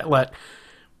just that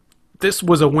this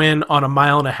was a win on a 1.5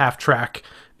 mile track.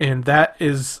 And that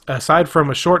is, aside from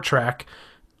a short track,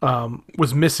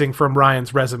 was missing from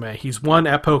Ryan's resume. He's won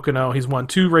at Pocono. He's won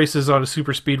 2 races on a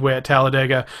super speedway at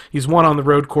Talladega. He's won on the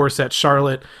road course at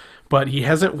Charlotte. But he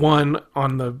hasn't won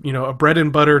on the, a bread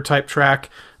and butter type track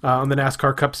on the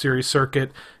NASCAR Cup Series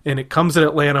circuit. And it comes at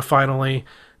Atlanta finally.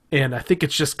 And I think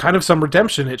it's just kind of some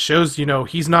redemption. It shows,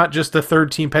 he's not just a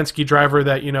third-team Penske driver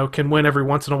that, can win every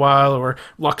once in a while or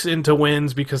lucks into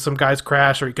wins because some guys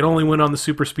crash, or he can only win on the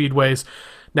super speedways.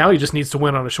 Now he just needs to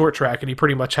win on a short track, and he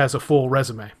pretty much has a full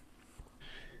resume.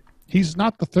 He's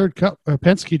not the third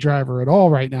Penske driver at all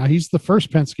right now. He's the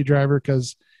first Penske driver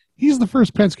because he's the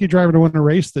first Penske driver to win a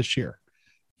race this year.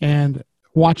 And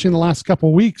watching the last couple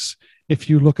of weeks, if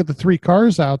you look at the 3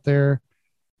 cars out there,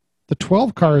 the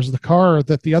 12 car is the car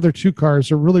that the other 2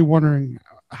 cars are really wondering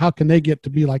how can they get to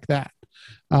be like that.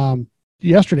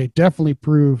 Yesterday definitely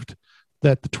proved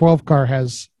that the 12 car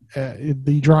has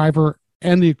the driver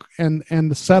and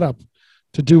the setup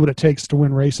to do what it takes to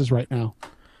win races right now.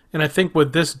 And I think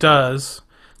what this does,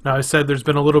 now I said there's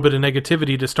been a little bit of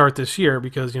negativity to start this year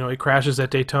because, he crashes at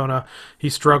Daytona, he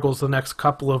struggles the next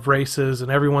couple of races,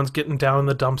 and everyone's getting down in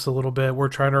the dumps a little bit. We're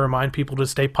trying to remind people to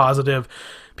stay positive.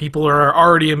 People are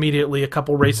already immediately a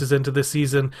couple races into this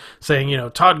season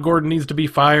saying, Todd Gordon needs to be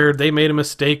fired. They made a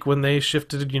mistake when they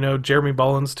shifted, Jeremy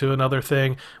Bullins to another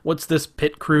thing. What's this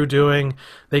pit crew doing?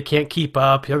 They can't keep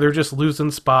up. They're just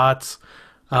losing spots.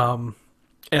 And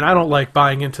I don't like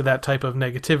buying into that type of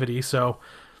negativity. So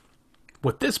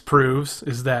what this proves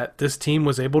is that this team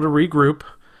was able to regroup.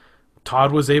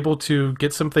 Todd was able to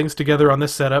get some things together on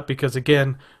this setup because,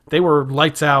 again, they were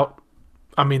lights out.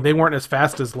 I mean, they weren't as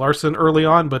fast as Larson early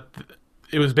on, but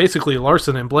it was basically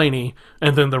Larson and Blaney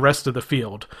and then the rest of the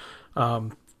field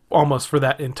almost for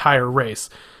that entire race.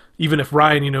 Even if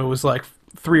Ryan, was like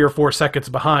 3 or 4 seconds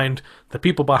behind, the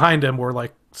people behind him were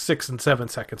like 6 and 7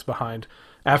 seconds behind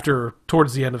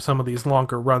towards the end of some of these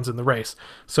longer runs in the race.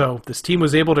 So this team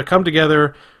was able to come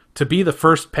together to be the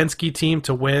first Penske team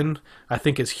to win. I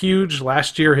think is huge.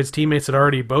 Last year, his teammates had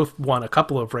already both won a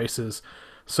couple of races.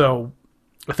 So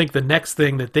I think the next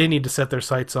thing that they need to set their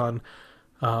sights on,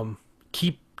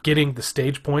 keep getting the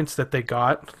stage points that they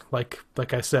got. Like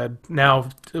I said, now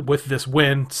with this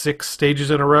win, 6 stages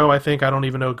in a row, I think. I don't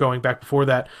even know going back before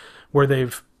that, where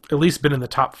they've at least been in the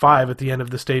top 5 at the end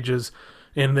of the stages,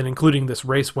 and then including this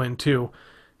race win too.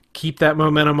 Keep that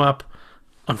momentum up.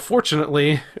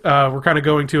 Unfortunately, we're kind of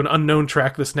going to an unknown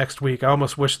track this next week. I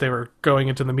almost wish they were going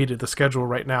into the meat of the schedule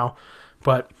right now.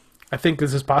 But I think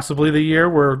this is possibly the year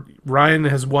where Ryan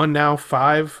has won now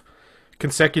 5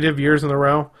 consecutive years in a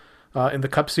row in the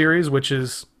Cup Series, which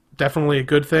is definitely a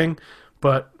good thing.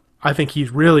 But I think he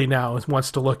really now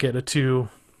wants to look at a 2-3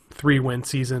 win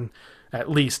season at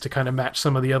least to kind of match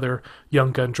some of the other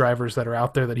young gun drivers that are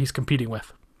out there that he's competing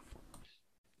with.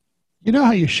 You know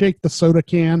how you shake the soda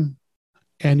can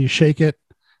and you shake it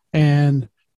and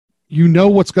you know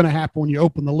what's going to happen when you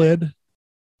open the lid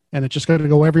and it's just going to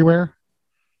go everywhere?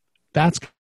 That's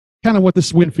kind of what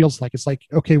this win feels like. It's like,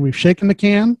 okay, we've shaken the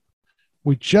can.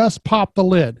 We just popped the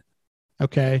lid.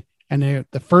 Okay. And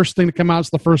the first thing to come out is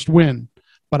the first win.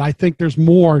 but I think there's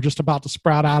more just about to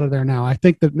sprout out of there now. I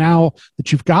think that now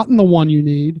that you've gotten the one you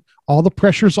need, all the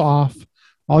pressure's off.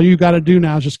 All you got to do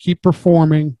now is just keep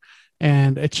performing,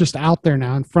 and it's just out there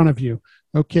now in front of you.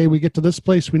 Okay, we get to this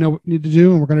place, we know what we need to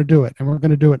do, and we're going to do it, and we're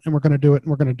going to do it, and we're going to do it,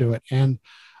 and we're going to do it. And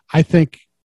I think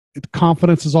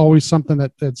confidence is always something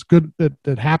that's good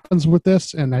that happens with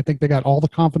this, and I think they got all the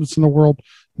confidence in the world,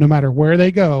 no matter where they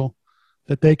go,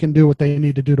 that they can do what they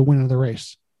need to do to win the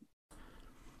race.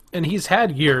 And he's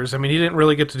had years. I mean, he didn't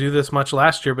really get to do this much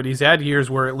last year, but he's had years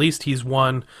where at least he's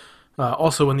won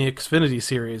also in the Xfinity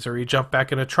Series, or he jumped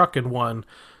back in a truck and won.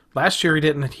 Last year he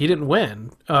didn't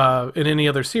win in any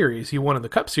other series. He won in the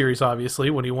Cup Series, obviously,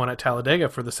 when he won at Talladega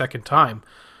for the second time.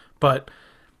 But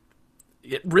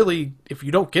it really, if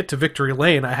you don't get to victory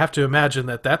lane, I have to imagine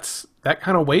that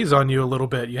kind of weighs on you a little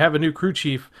bit. You have a new crew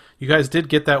chief. You guys did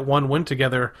get that one win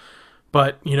together,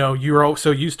 but you're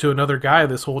also used to another guy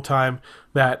this whole time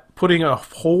that putting a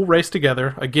whole race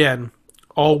together, again,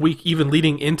 all week, even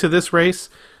leading into this race.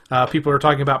 People are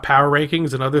talking about power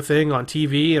rankings and other thing on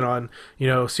TV and on,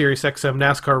 Sirius XM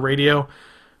NASCAR radio.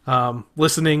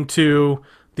 Listening to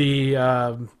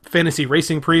the fantasy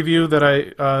racing preview that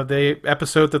the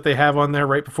episode that they have on there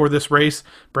right before this race,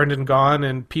 Brendan Gaughan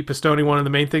and Pete Pistone, one of the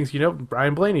main things,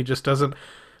 Ryan Blaney just doesn't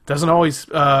always.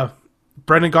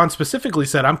 Brendan Gaughan specifically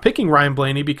said, I'm picking Ryan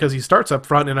Blaney because he starts up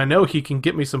front and I know he can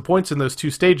get me some points in those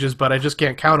two stages, but I just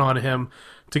can't count on him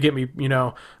to get me,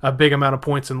 a big amount of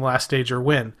points in the last stage or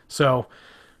win. So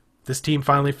this team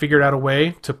finally figured out a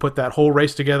way to put that whole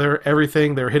race together,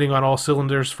 everything. They're hitting on all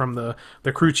cylinders, from the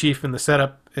crew chief and the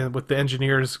setup and with the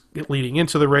engineers leading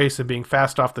into the race and being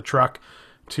fast off the truck,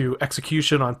 to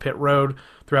execution on pit road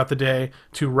throughout the day,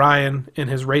 to Ryan in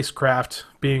his racecraft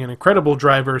being an incredible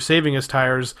driver, saving his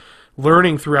tires,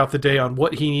 learning throughout the day on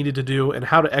what he needed to do and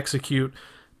how to execute.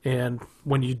 And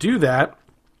when you do that,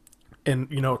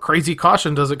 and a crazy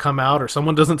caution doesn't come out, or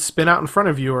someone doesn't spin out in front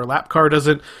of you, or a lap car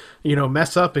doesn't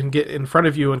mess up and get in front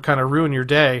of you and kind of ruin your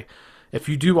day, if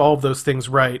you do all of those things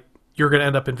right, you're going to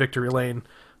end up in victory lane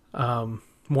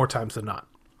more times than not.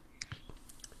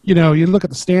 You look at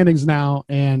the standings now,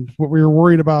 and what we were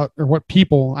worried about, or what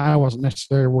people, I wasn't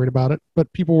necessarily worried about it,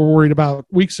 but people were worried about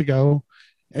weeks ago,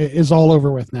 is all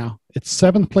over with now. It's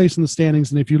 7th place in the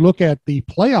standings, and if you look at the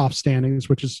playoff standings,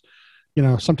 which is,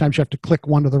 sometimes you have to click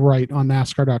one to the right on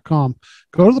NASCAR.com,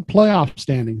 go to the playoff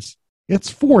standings.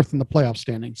 It's 4th in the playoff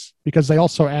standings because they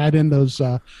also add in those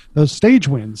stage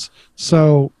wins.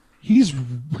 So he's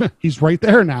right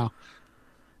there now.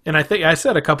 And I think I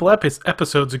said a couple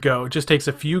episodes ago, it just takes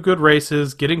a few good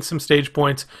races, getting some stage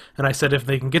points, and I said if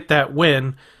they can get that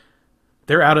win,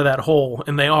 they're out of that hole,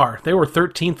 and they are. They were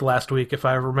 13th last week, if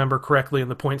I remember correctly, in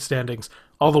the point standings,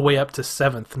 all the way up to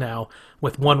 7th now,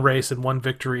 with one race and one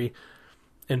victory,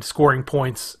 and scoring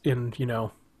points in,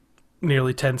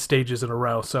 nearly 10 stages in a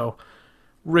row. So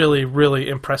really, really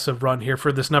impressive run here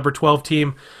for this number 12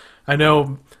 team. I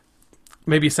know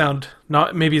maybe sound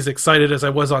not maybe as excited as I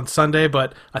was on Sunday,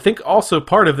 but I think also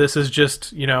part of this is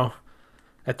just,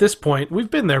 at this point,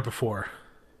 we've been there before.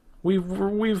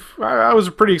 I was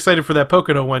pretty excited for that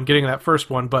Pocono one, getting that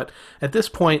first one, but at this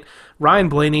point, Ryan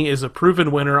Blaney is a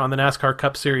proven winner on the NASCAR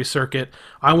Cup Series circuit.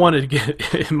 I wanted to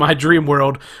get, in my dream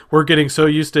world, we're getting so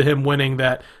used to him winning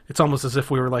that it's almost as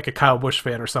if we were like a Kyle Busch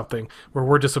fan or something, where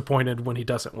we're disappointed when he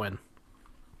doesn't win.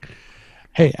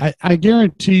 Hey, I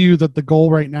guarantee you that the goal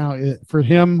right now for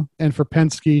him and for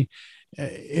Penske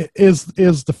is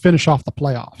to finish off the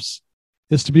playoffs,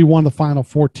 is to be one of the final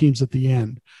 4 teams at the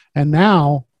end. And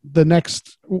now the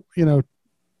next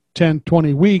 10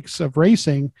 20 weeks of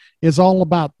racing is all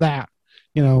about that,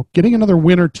 getting another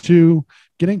win or two,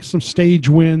 getting some stage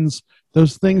wins,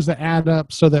 those things that add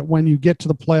up, so that when you get to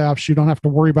the playoffs, you don't have to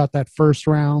worry about that first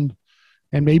round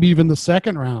and maybe even the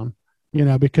second round,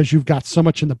 because you've got so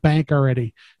much in the bank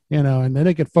already, and then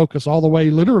they could focus all the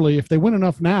way, literally, if they win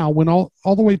enough now, win all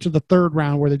the way to the third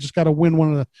round, where they just got to win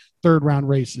one of the third round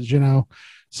races,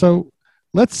 so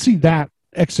let's see that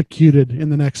executed in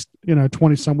the next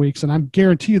 20 some weeks, and I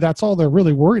guarantee you that's all they're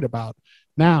really worried about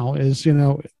now is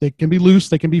they can be loose,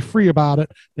 they can be free about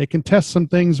it, they can test some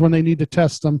things when they need to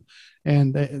test them,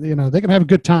 and they can have a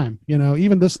good time.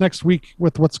 Even this next week,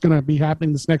 with what's going to be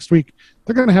happening this next week,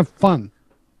 they're going to have fun.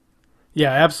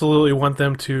 Yeah, I absolutely want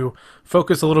them to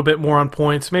focus a little bit more on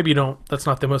points. Maybe that's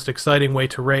not the most exciting way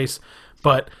to race,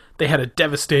 but they had a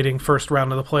devastating first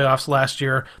round of the playoffs last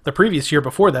year. The previous year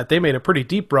before that, they made a pretty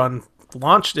deep run,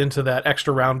 launched into that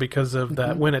extra round because of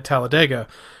that win at Talladega.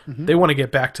 They want to get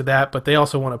back to that, but they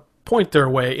also want to point their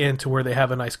way into where they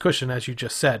have a nice cushion, as you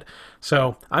just said.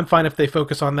 So I'm fine if they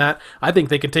focus on that. I think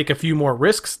they can take a few more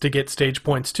risks to get stage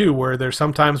points too, where there's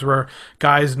sometimes where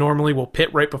guys normally will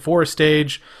pit right before a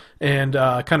stage and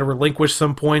kind of relinquish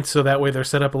some points so that way they're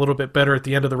set up a little bit better at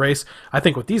the end of the race. I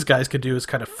think what these guys could do is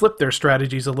kind of flip their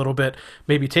strategies a little bit,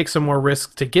 maybe take some more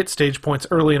risks to get stage points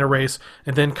early in a race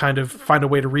and then kind of find a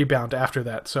way to rebound after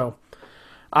that. So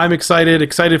I'm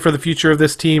excited for the future of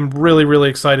this team. Really, really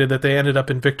excited that they ended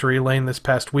up in victory lane this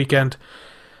past weekend.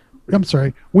 I'm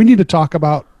sorry. We need to talk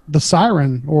about the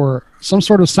siren or some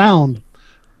sort of sound.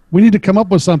 We need to come up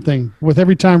with something with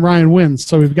every time Ryan wins,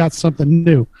 so we've got something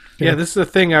new. Yeah, this is the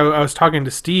thing I was talking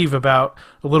to Steve about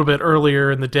a little bit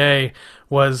earlier in the day,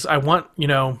 was I want,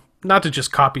 not to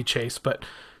just copy Chase, but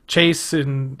Chase,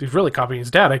 and he's really copying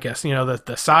his dad, I guess,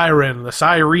 the siren, the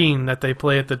siren that they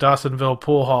play at the Dawsonville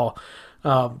Pool Hall,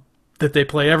 that they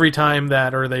play every time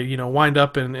that, or they, wind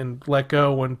up and let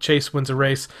go when Chase wins a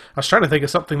race. I was trying to think of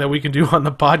something that we can do on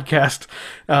the podcast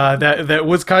that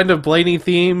was kind of Blaney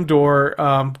themed, or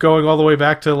going all the way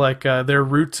back to their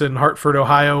roots in Hartford,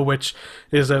 Ohio, which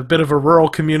is a bit of a rural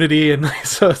community, and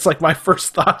so it's like my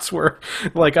first thoughts were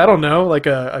I don't know,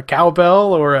 a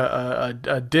cowbell or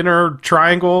a dinner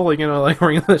triangle, ringing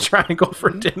the triangle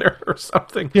for dinner or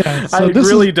something. Yeah, so I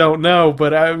really don't know,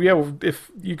 but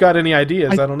if you got any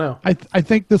ideas, I don't know. I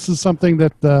think this is something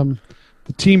that the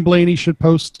Team Blaney should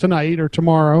post tonight or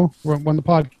tomorrow when the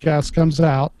podcast comes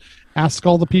out. Ask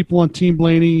all the people on Team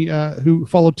Blaney who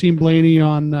follow Team Blaney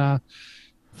on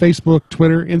Facebook,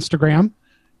 Twitter, Instagram,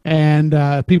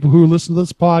 and people who listen to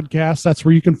this podcast. That's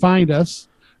where you can find us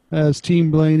as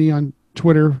Team Blaney on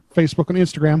Twitter, Facebook, and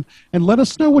Instagram, and let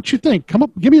us know what you think. Come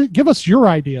up, give us your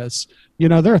ideas.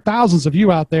 There are thousands of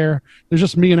you out there. There's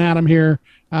just me and Adam here.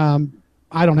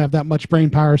 I don't have that much brain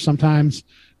power sometimes,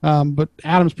 but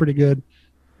Adam's pretty good.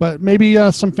 But maybe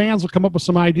some fans will come up with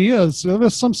some ideas.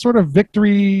 There's some sort of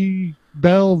victory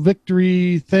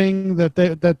thing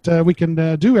that we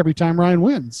can do every time Ryan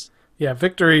wins. Yeah,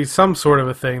 victory, some sort of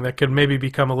a thing that could maybe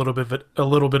become a little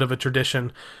bit of a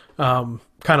tradition, kind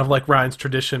of like Ryan's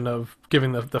tradition of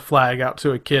giving the flag out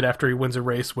to a kid after he wins a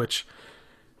race, which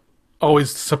always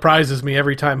surprises me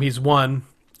every time he's won.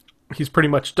 He's pretty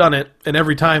much done it, and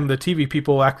every time the TV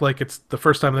people act like it's the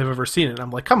first time they've ever seen it.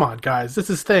 I'm like, come on, guys, this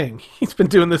is his thing. He's been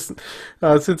doing this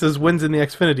since his wins in the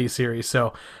Xfinity Series,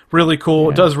 so really cool. Yeah.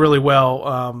 It does really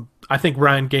well. I think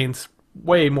Ryan gains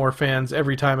way more fans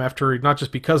every time after, not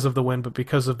just because of the win, but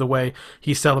because of the way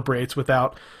he celebrates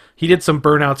without... He did some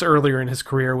burnouts earlier in his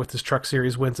career with his Truck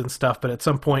Series wins and stuff, but at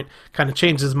some point kind of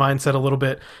changed his mindset a little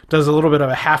bit, does a little bit of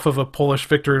a half of a Polish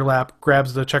victory lap,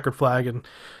 grabs the checkered flag, and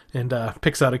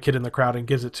picks out a kid in the crowd and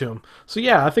gives it to him. So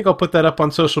yeah, I think I'll put that up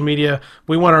on social media.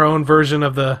 We want our own version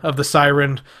of the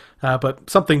siren, but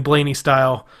something Blaney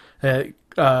style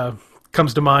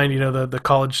comes to mind. The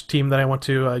college team that I went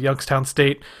to, Youngstown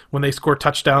State, when they score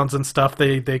touchdowns and stuff,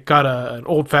 they got an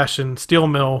old-fashioned steel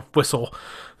mill whistle.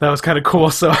 That was kind of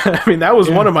cool. So that was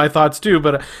one of my thoughts too.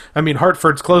 But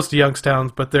Hartford's close to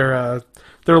Youngstown, but they're a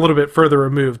little bit further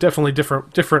removed. Definitely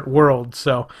different worlds.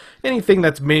 So anything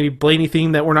that's maybe Blaney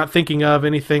themed that we're not thinking of,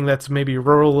 anything that's maybe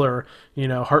rural or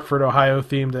Hartford, Ohio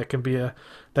themed that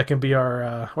can be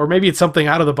our or maybe it's something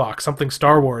out of the box, something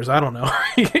Star Wars. I don't know,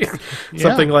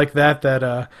 something like that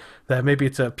that maybe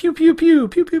it's a pew pew pew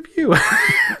pew pew pew.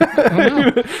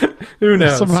 Who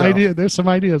knows? There's some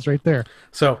ideas right there.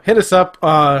 So hit us up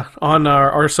on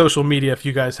our social media if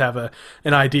you guys have an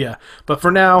idea. But for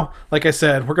now, like I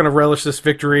said, we're going to relish this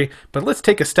victory. But let's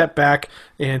take a step back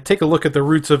and take a look at the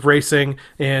roots of racing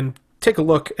and take a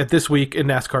look at this week in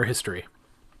NASCAR history.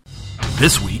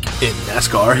 This week in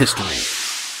NASCAR history.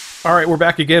 All right, we're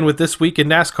back again with This Week in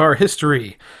NASCAR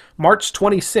History. March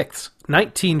 26th,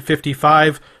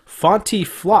 1955, Fonty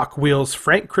Flock wheels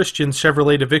Frank Christian's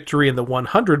Chevrolet to victory in the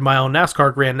 100-mile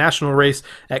NASCAR Grand National race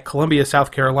at Columbia, South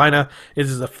Carolina. It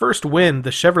is the first win for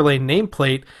the Chevrolet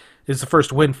nameplate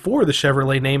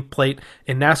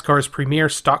in NASCAR's premier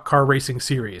stock car racing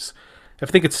series. I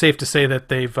think it's safe to say that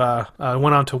they've went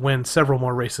on to win several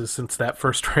more races since that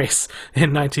first race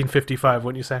in 1955,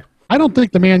 wouldn't you say? I don't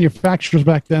think the manufacturers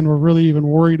back then were really even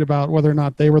worried about whether or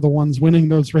not they were the ones winning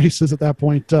those races at that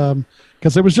point,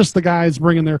 because it was just the guys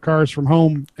bringing their cars from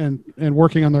home and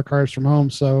working on their cars from home.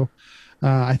 So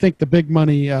I think the big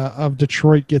money of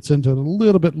Detroit gets into it a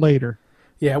little bit later.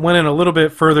 Yeah, it went in a little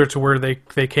bit further to where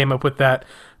they came up with that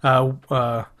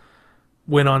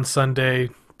win on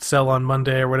Sunday, sell on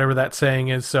Monday, or whatever that saying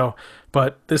is. So,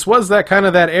 but this was that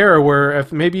era where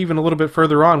maybe even a little bit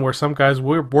further on where some guys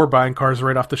were buying cars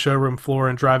right off the showroom floor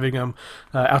and driving them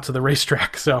out to the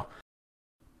racetrack. So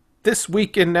This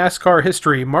week in NASCAR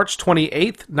history, March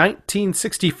 28th,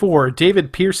 1964,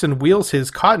 David Pearson wheels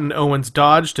his Cotton Owens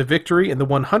Dodge to victory in the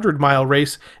 100-mile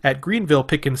race at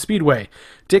Greenville-Pickens Speedway.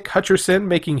 Dick Hutcherson,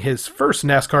 making his first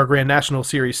NASCAR Grand National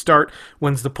Series start,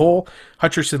 wins the pole.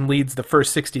 Hutcherson leads the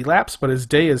first 60 laps, but his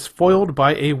day is foiled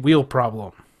by a wheel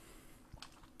problem.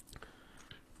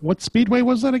 What speedway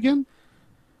was that again?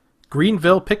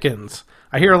 Greenville-Pickens.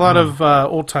 I hear a lot of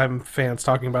old-time fans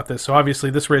talking about this, so obviously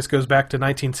this race goes back to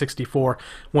 1964,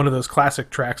 one of those classic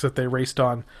tracks that they raced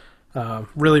on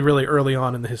really, really early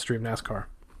on in the history of NASCAR.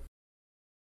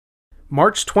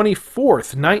 March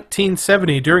 24th,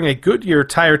 1970, during a Goodyear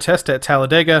tire test at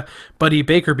Talladega, Buddy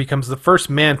Baker becomes the first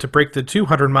man to break the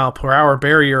 200-mile-per-hour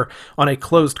barrier on a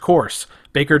closed course.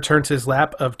 Baker turns his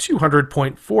lap of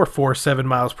 200.447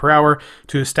 miles per hour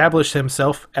to establish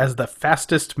himself as the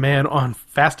fastest man on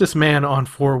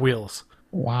four wheels.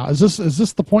 Wow, is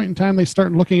this the point in time they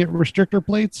start looking at restrictor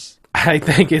plates? I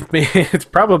think it's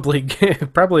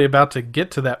probably about to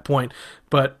get to that point,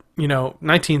 but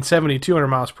 1970, 200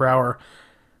 miles per hour,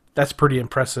 that's pretty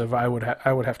impressive. I would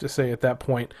have to say at that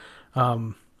point. I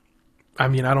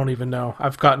don't even know.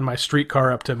 I've gotten my street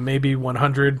car up to maybe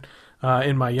 100.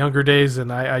 In my younger days,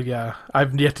 and I've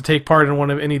yet to take part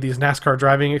in any of these NASCAR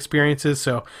driving experiences,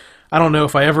 so I don't know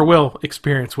if I ever will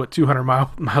experience what 200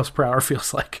 miles per hour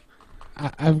feels like.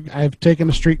 I've taken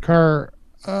a streetcar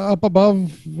up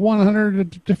above 100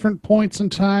 at different points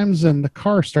and times, and the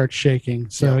car starts shaking.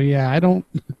 So yeah,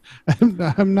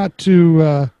 I'm not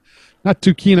too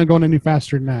keen on going any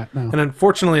faster than that. No. And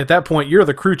unfortunately, at that point, you're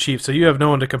the crew chief, so you have no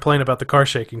one to complain about the car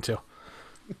shaking to.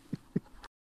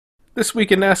 This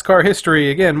week in NASCAR history,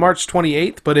 again, March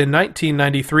 28th, but in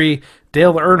 1993,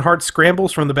 Dale Earnhardt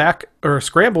scrambles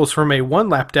from a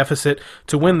one-lap deficit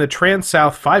to win the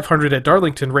Trans-South 500 at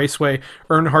Darlington Raceway.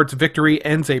 Earnhardt's victory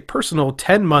ends a personal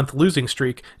 10-month losing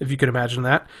streak, if you can imagine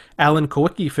that. Alan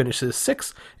Kulwicki finishes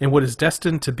 6th in what is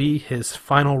destined to be his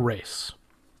final race.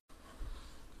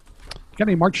 Got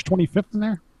any March 25th in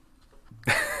there?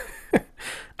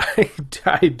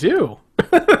 I do.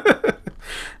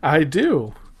 I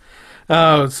do.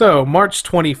 So, March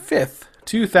 25th,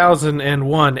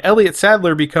 2001, Elliott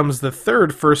Sadler becomes the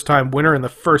third first-time winner in the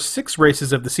first 6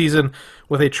 races of the season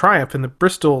with a triumph in the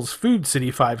Bristol's Food City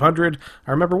 500.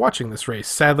 I remember watching this race.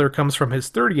 Sadler comes from his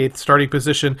 38th starting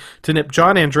position to nip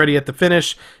John Andretti at the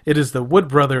finish. It is the Wood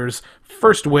brothers'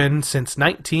 first win since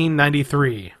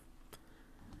 1993.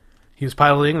 He was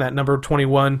piloting that number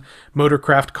 21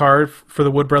 Motorcraft car for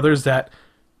the Wood brothers that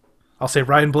I'll say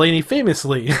Ryan Blaney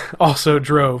famously also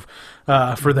drove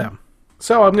for them.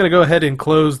 So I'm going to go ahead and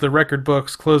close the record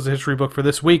books, close the history book for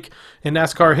this week in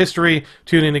NASCAR history.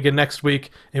 Tune in again next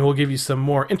week, and we'll give you some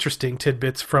more interesting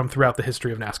tidbits from throughout the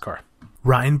history of NASCAR.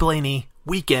 Ryan Blaney,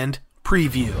 Weekend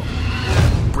Preview.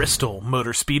 Bristol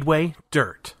Motor Speedway,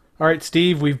 Dirt. All right,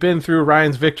 Steve, we've been through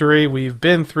Ryan's victory. We've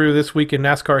been through this week in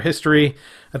NASCAR history.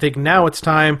 I think now it's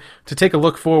time to take a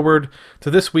look forward to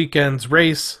this weekend's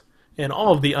race and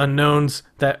all of the unknowns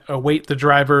that await the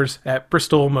drivers at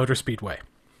Bristol Motor Speedway.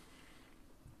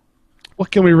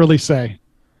 What can we really say?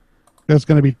 There's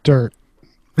going to be dirt.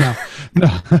 No.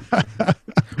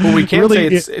 Well, we can't say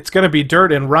it's going to be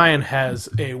dirt, and Ryan has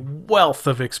a wealth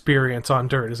of experience on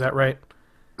dirt. Is that right?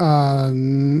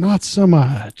 Not so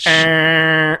much.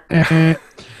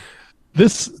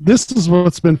 This is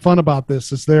what's been fun about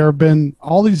this is there have been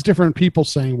all these different people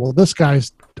saying, well, this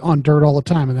guy's on dirt all the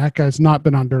time, and that guy's not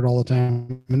been on dirt all the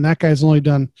time, and that guy's only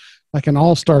done like an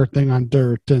all-star thing on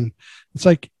dirt. And it's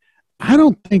like, I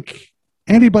don't think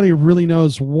anybody really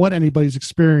knows what anybody's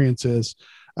experience is.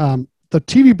 The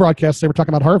TV broadcast, they were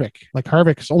talking about Harvick. Like,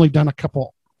 Harvick's only done a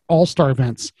couple all-star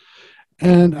events.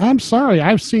 And I'm sorry,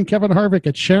 I've seen Kevin Harvick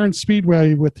at Sharon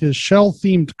Speedway with his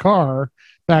Shell-themed car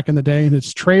back in the day, and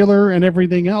his trailer and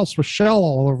everything else was Shell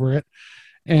all over it.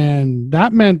 And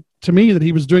that meant to me that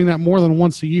he was doing that more than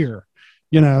once a year.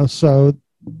 So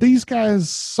these guys,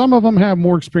 some of them have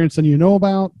more experience than you know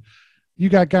about. You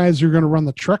got guys who are going to run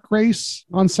the truck race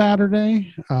on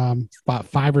Saturday, about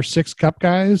 5 or 6 Cup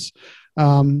guys.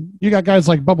 You got guys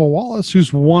like Bubba Wallace,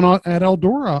 who's won at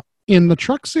Eldora in the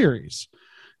truck series.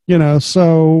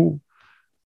 So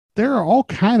there are all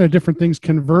kind of different things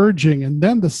converging, and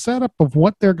then the setup of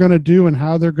what they're going to do and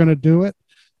how they're going to do it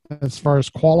as far as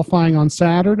qualifying on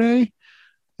Saturday.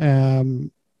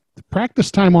 The practice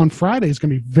time on Friday is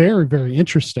going to be very, very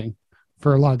interesting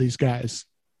for a lot of these guys.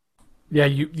 Yeah,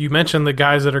 you mentioned the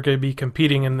guys that are going to be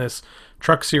competing in this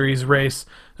truck series race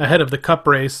ahead of the Cup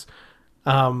race.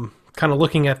 Kind of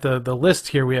looking at the list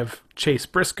here, we have Chase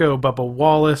Briscoe, Bubba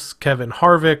Wallace, Kevin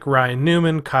Harvick, Ryan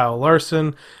Newman, Kyle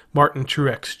Larson, Martin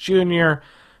Truex Jr.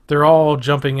 they're all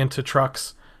jumping into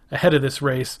trucks ahead of this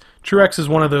race. Truex is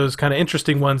one of those kind of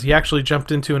interesting ones. He actually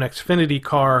jumped into an Xfinity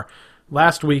car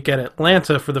last week at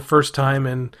Atlanta for the first time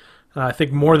in I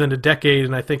think more than a decade,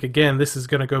 and I think, again, this is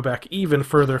going to go back even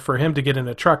further for him to get in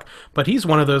a truck. But he's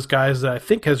one of those guys that I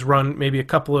think has run maybe a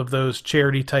couple of those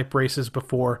charity-type races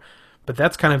before, but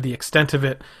that's kind of the extent of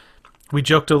it. We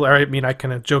joked, I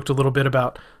kind of joked a little bit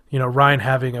about, Ryan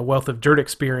having a wealth of dirt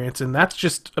experience, and that's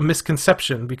just a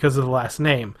misconception because of the last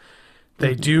name.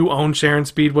 They do own Sharon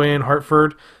Speedway in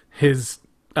Hartford. His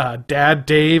dad,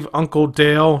 Dave, Uncle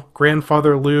Dale,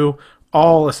 grandfather Lou,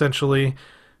 all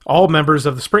members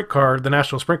of the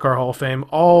National Sprint Car Hall of Fame,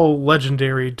 all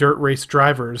legendary dirt race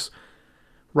drivers.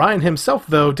 Ryan himself,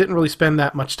 though, didn't really spend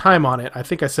that much time on it. I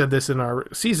think I said this in our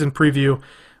season preview.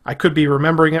 I could be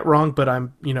remembering it wrong, but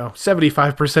I'm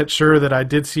 75% sure that I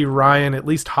did see Ryan at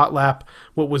least hot lap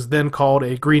what was then called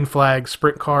a green flag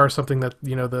sprint car, something that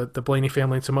the Blaney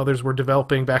family and some others were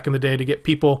developing back in the day to get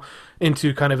people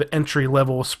into kind of an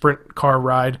entry-level sprint car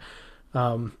ride.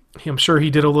 I'm sure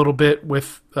he did a little bit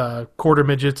with quarter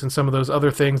midgets and some of those other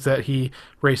things that he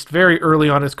raced very early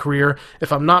on his career.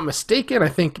 If I'm not mistaken, I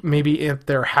think maybe at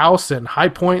their house in High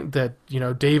Point that,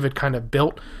 Dave had kind of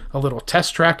built a little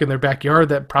test track in their backyard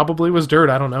that probably was dirt.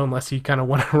 I don't know, unless he kind of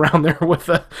went around there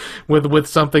with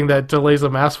something that lays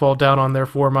some asphalt down on there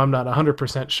for him. I'm not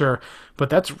 100% sure. But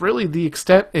that's really the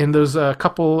extent in those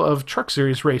couple of Truck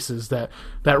Series races that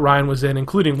Ryan was in,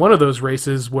 including one of those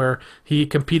races where he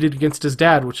competed against his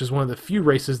dad, which is one of the few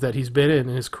races that he's been in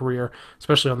his career,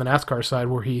 especially on the NASCAR side,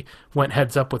 where he went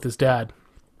heads up with his dad.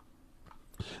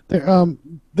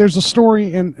 There's a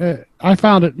story, and I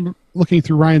found it looking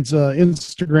through Ryan's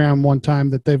Instagram one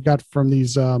time that they've got from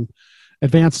these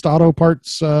advanced auto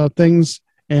parts things,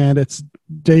 and it's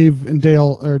Dave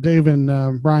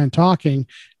and Ryan talking,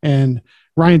 and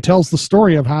Ryan tells the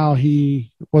story of how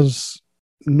he was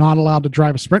not allowed to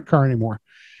drive a sprint car anymore.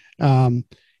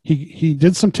 He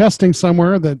did some testing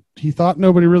somewhere that he thought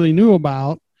nobody really knew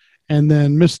about. And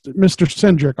then Mr.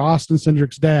 Cindric, Austin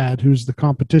Cindric's dad, who's the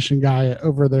competition guy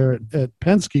over there at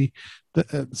Penske,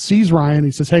 sees Ryan.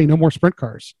 He says, "Hey, no more sprint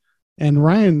cars." And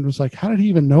Ryan was like, "How did he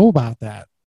even know about that?"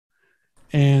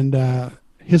 And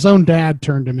his own dad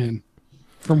turned him in,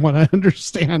 from what I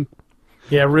understand.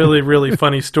 Yeah, really, really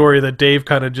funny story that Dave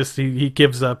kind of just he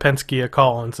gives Penske a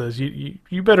call and says,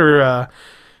 "You better."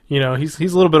 He's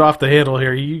a little bit off the handle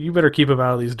here. You better keep him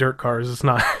out of these dirt cars.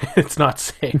 It's not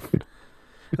safe.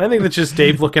 And I think that's just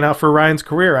Dave looking out for Ryan's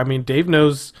career. I mean, Dave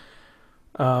knows,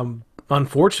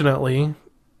 unfortunately,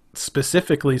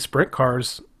 specifically sprint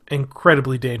cars,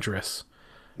 incredibly dangerous.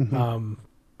 Mm-hmm.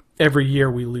 Every year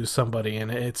we lose somebody,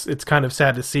 and it's kind of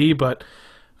sad to see, but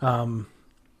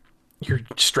you're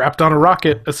strapped on a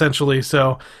rocket, essentially.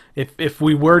 So if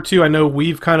we were to, I know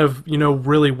we've kind of,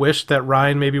 really wished that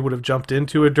Ryan maybe would have jumped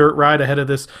into a dirt ride ahead of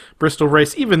this Bristol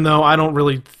race, even though I don't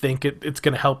really think it's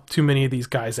going to help too many of these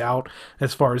guys out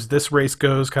as far as this race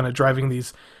goes, kind of driving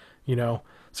these,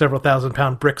 several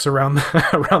thousand-pound bricks around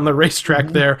the racetrack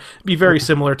there. It'd be very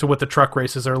similar to what the truck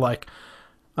races are like.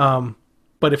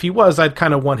 But if he was, I'd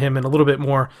kind of want him in a little bit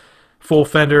more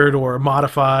full-fendered or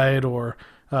modified or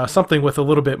something with a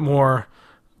little bit more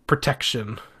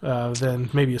protection than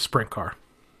maybe a sprint car.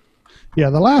 Yeah,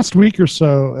 the last week or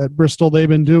so at Bristol, they've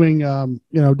been doing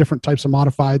different types of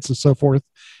modifieds and so forth.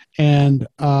 And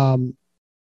I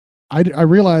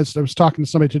realized, I was talking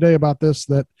to somebody today about this,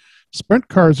 that sprint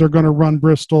cars are going to run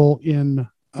Bristol in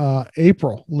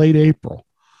late April.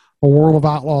 A World of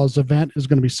Outlaws event is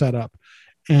going to be set up,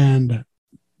 and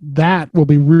that will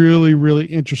be really, really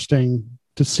interesting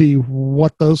to see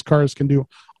what those cars can do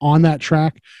on that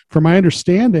track. From my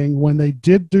understanding, when they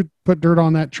did put dirt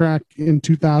on that track in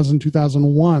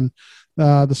 2001,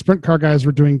 the sprint car guys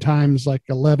were doing times like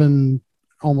 11,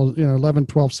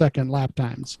 12 second lap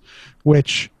times,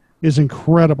 which is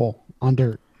incredible on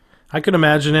dirt. I could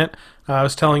imagine it. I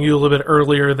was telling you a little bit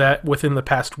earlier that within the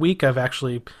past week, I've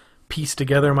actually pieced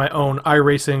together my own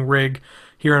iRacing rig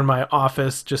here in my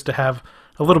office just to have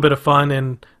a little bit of fun,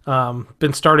 and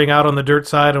been starting out on the dirt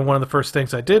side, and one of the first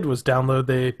things I did was download.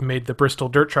 They made the Bristol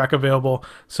dirt track available,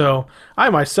 so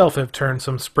I myself have turned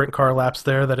some sprint car laps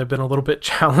there that have been a little bit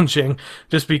challenging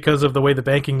just because of the way the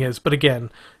banking is. But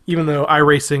again, even though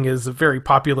iRacing is a very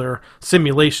popular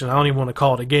simulation, I don't even want to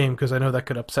call it a game because I know that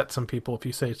could upset some people if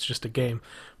you say it's just a game.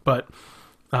 But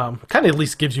kind of at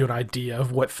least gives you an idea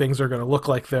of what things are going to look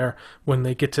like there when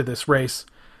they get to this race.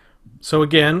 So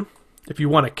again, if you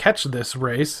want to catch this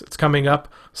race, it's coming up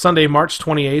Sunday, March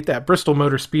 28th at Bristol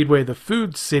Motor Speedway, the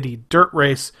Food City Dirt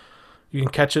Race. You can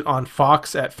catch it on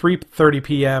Fox at 3:30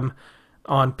 p.m.,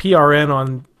 on PRN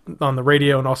on on the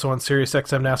radio and also on Sirius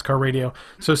XM NASCAR radio.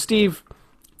 So, Steve,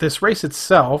 this race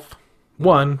itself,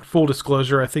 one, full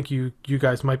disclosure, I think you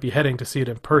guys might be heading to see it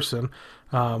in person.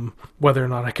 Whether or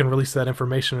not I can release that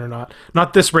information or not.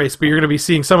 Not this race, but you're going to be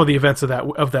seeing some of the events of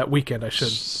that weekend. I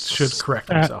should correct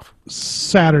myself.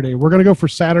 Saturday. We're going to go for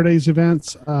Saturday's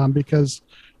events because,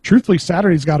 truthfully,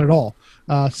 Saturday's got it all.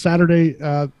 Saturday,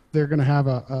 they're going to have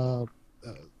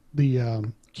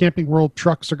the Camping World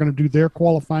trucks are going to do their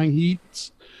qualifying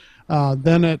heats.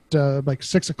 Then at like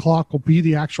 6 o'clock will be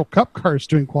the actual Cup cars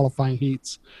doing qualifying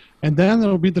heats. And then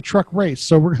it'll be the truck race.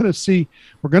 So we're going to see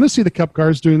the Cup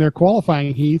cars doing their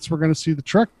qualifying heats. We're going to see the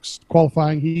trucks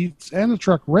qualifying heats and the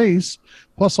truck race,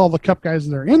 plus all the Cup guys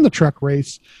that are in the truck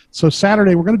race. So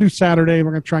Saturday, we're going to do Saturday. We're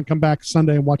going to try and come back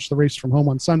Sunday and watch the race from home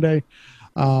on Sunday.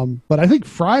 But I think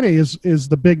Friday is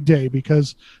the big day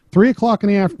because 3 o'clock in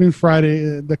the afternoon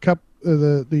Friday, the Cup,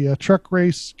 the truck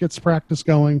race gets practice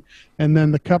going, and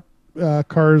then the Cup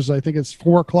cars, I think it's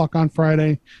 4 o'clock on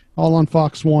Friday, all on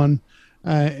Fox 1.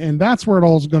 And that's where it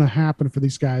all is going to happen for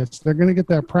these guys. They're going to get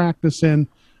that practice in.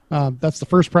 That's the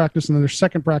first practice, and then their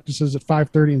second practice is at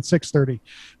 5:30 and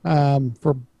 6:30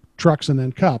 for trucks and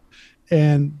then Cup.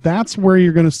 And that's where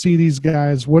you're going to see these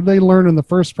guys. What they learn in the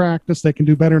first practice, they can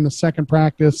do better in the second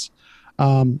practice.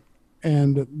 And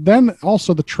then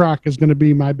also the track is going to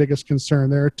be my biggest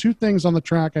concern. There are two things on the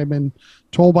track I've been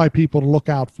told by people to look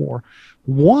out for.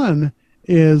 One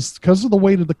is because of the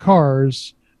weight of the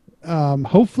cars,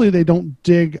 hopefully they don't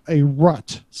dig a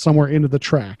rut somewhere into the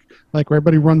track, like where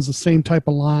everybody runs the same type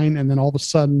of line and then all of a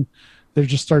sudden there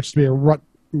just starts to be a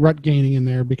rut gaining in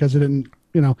there because it didn't,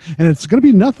 and it's going to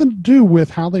be nothing to do with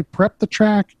how they prep the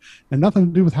track and nothing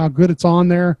to do with how good it's on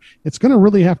there. It's going to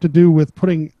really have to do with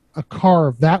putting a car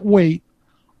of that weight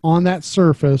on that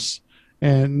surface,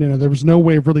 and there was no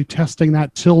way of really testing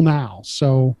that till now.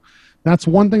 So that's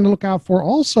one thing to look out for.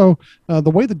 Also, the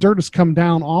way the dirt has come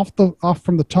down off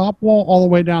from the top wall all the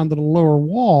way down to the lower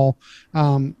wall,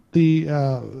 the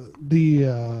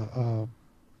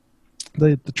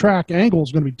track angle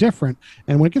is going to be different.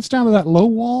 And when it gets down to that low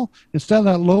wall, instead of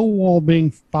that low wall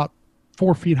being about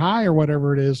 4 feet high or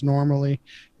whatever it is normally,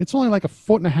 it's only like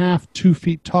 1.5 feet, 2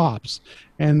 feet tops.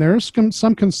 And there's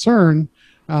some concern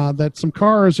that some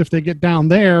cars, if they get down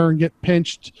there and get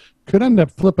pinched, could end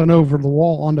up flipping over the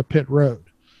wall onto pit road.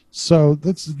 So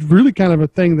that's really kind of a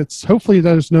thing that's hopefully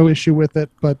there's no issue with it,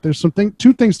 but there's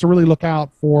two things to really look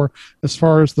out for as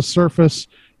far as the surface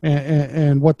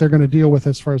and what they're going to deal with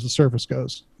as far as the surface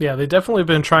goes. Yeah, they definitely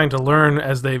been trying to learn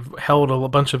as they've held a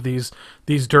bunch of these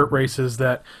dirt races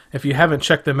that if you haven't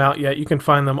checked them out yet, you can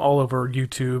find them all over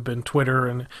YouTube and Twitter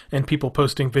and people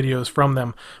posting videos from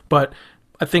them. But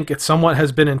I think it somewhat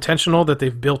has been intentional that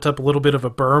they've built up a little bit of a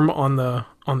berm on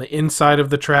the inside of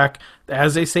the track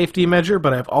as a safety measure,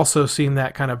 but I've also seen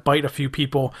that kind of bite a few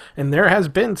people, and there has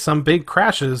been some big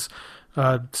crashes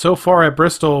so far at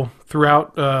Bristol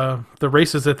throughout the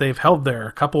races that they've held there.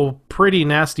 A couple pretty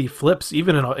nasty flips,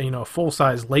 even in a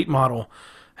full-size late model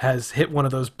has hit one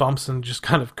of those bumps and just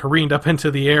kind of careened up into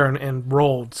the air and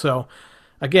rolled. So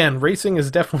again, racing is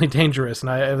definitely dangerous, and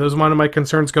that was one of my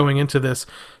concerns going into this,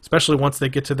 especially once they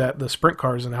get to the sprint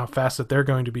cars and how fast that they're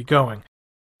going to be going.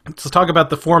 Let's talk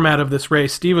about the format of this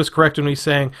race. Steve was correct in me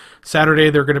saying Saturday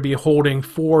they're going to be holding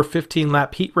 4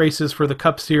 15-lap heat races for the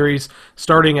Cup Series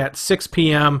starting at 6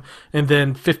 p.m. and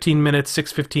then 15 minutes,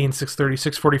 6:15,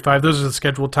 6:30, 6:45. Those are the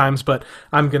scheduled times, but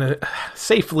I'm going to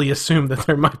safely assume that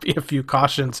there might be a few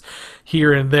cautions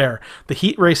here and there. The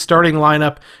heat race starting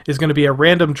lineup is going to be a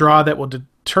random draw that will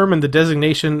determine the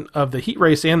designation of the heat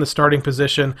race and the starting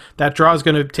position. That draw is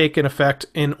going to take in effect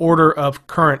in order of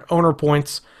current owner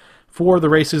points. For the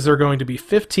races, they're going to be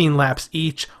 15 laps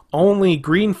each. Only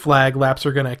green flag laps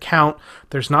are going to count.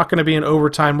 There's not going to be an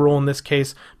overtime rule in this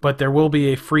case, but there will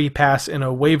be a free pass and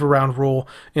a wave around rule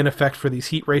in effect for these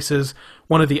heat races.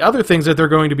 One of the other things that they're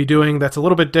going to be doing that's a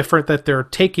little bit different that they're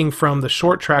taking from the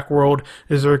short track world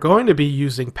is they're going to be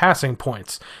using passing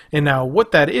points. And now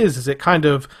what that is it kind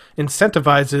of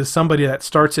incentivizes somebody that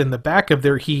starts in the back of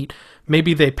their heat.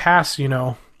 Maybe they pass,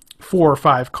 4 or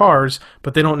 5 cars,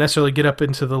 but they don't necessarily get up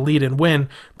into the lead and win.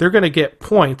 They're going to get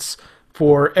points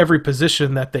for every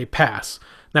position that they pass.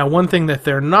 Now, one thing that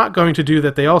they're not going to do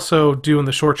that they also do in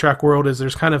the short track world is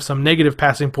there's kind of some negative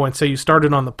passing points. Say you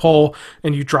started on the pole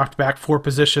and you dropped back 4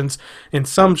 positions. In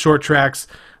some short tracks,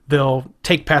 they'll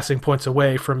take passing points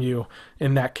away from you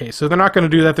in that case. So they're not going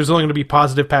to do that. There's only going to be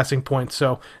positive passing points.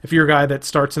 So if you're a guy that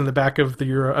starts in the back of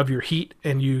your heat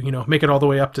and you make it all the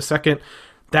way up to second,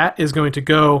 that is going to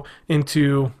go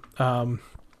into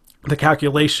the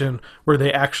calculation where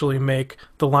they actually make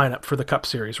the lineup for the Cup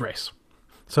Series race.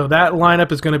 So that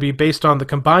lineup is going to be based on the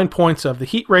combined points of the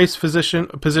heat race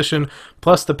position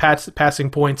plus the passing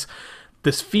points.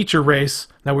 This feature race,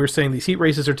 now we were saying these heat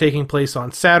races are taking place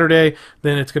on Saturday,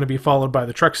 then it's going to be followed by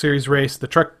the Truck Series race. The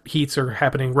Truck heats are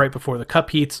happening right before the Cup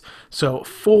heats, so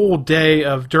full day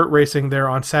of dirt racing there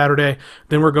on Saturday.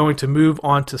 Then we're going to move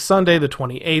on to Sunday, the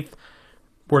 28th,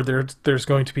 where there's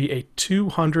going to be a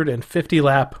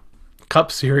 250-lap Cup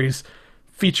Series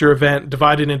feature event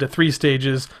divided into 3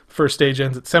 stages. First stage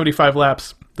ends at 75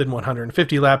 laps, then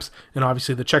 150 laps, and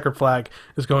obviously the checker flag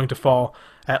is going to fall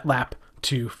at lap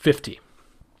 250.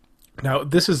 Now,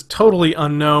 this is totally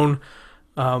unknown.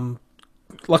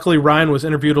 Luckily, Ryan was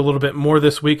interviewed a little bit more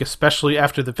this week, especially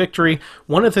after the victory.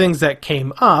 One of the things that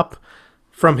came up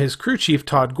from his crew chief,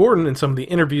 Todd Gordon, in some of the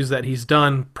interviews that he's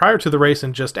done prior to the race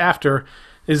and just after,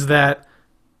 is that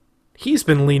he's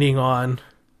been leaning on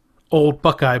old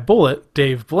Buckeye Bullet,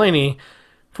 Dave Blaney,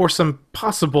 for some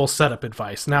possible setup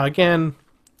advice. Now, again,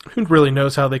 who really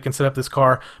knows how they can set up this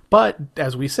car? But,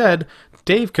 as we said,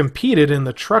 Dave competed in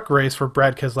the truck race for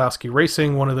Brad Keselowski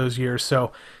Racing one of those years,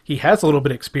 so he has a little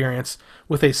bit of experience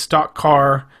with a stock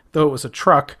car, though it was a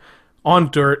truck,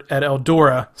 on dirt at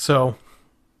Eldora. So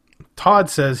Todd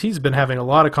says he's been having a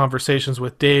lot of conversations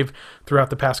with Dave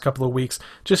throughout the past couple of weeks,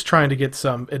 just trying to get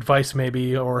some advice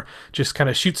maybe, or just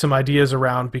kind of shoot some ideas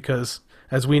around, because,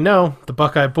 as we know, the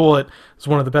Buckeye Bullet is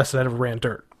one of the best that ever ran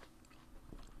dirt.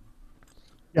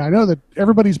 Yeah, I know that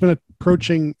everybody's been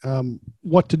approaching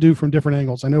what to do from different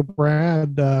angles. I know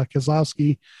Brad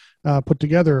Keselowski put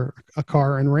together a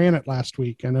car and ran it last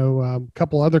week. I know a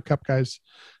couple other Cup guys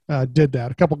did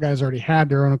that. A couple guys already had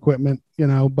their own equipment,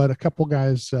 but a couple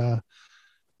guys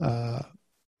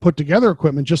put together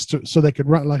equipment just so they could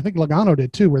run. I think Logano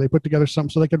did too, where they put together something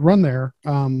so they could run there.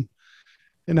 And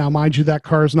now, mind you, that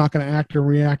car is not going to act or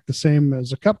react the same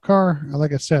as a Cup car.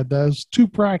 Like I said, those 2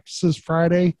 practices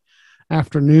Friday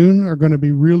afternoon are going to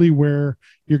be really where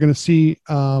you're going to see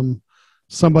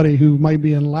somebody who might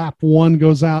be in lap 1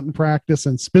 goes out in practice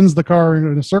and spins the car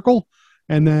in a circle,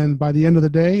 and then by the end of the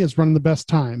day is running the best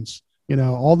times.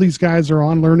 All these guys are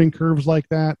on learning curves like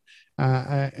that,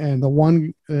 and the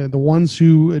ones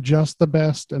who adjust the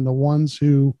best and the ones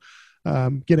who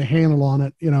get a handle on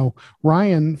it.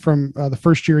 Ryan, from the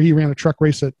first year he ran a truck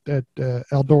race at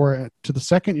Eldora to the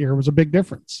second year, was a big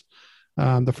difference.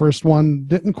 The first one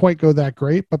didn't quite go that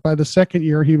great, but by the second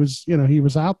year he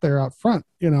was out there out front,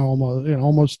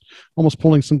 almost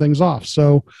pulling some things off.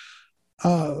 So,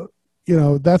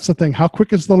 that's the thing. How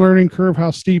quick is the learning curve? How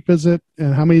steep is it?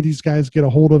 And how many of these guys get a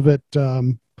hold of it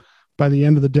by the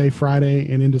end of the day,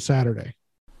 Friday and into Saturday?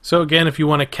 So again, if you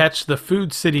want to catch the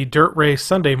Food City Dirt Race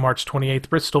Sunday, March 28th,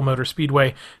 Bristol Motor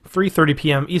Speedway, 3:30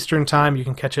 p.m. Eastern Time, you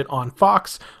can catch it on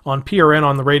Fox, on PRN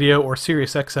on the radio, or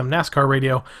SiriusXM NASCAR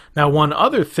radio. Now, one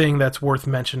other thing that's worth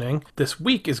mentioning, this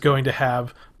week is going to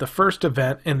have the first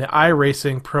event in the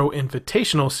iRacing Pro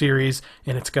Invitational Series,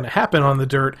 and it's going to happen on the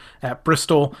dirt at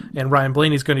Bristol, and Ryan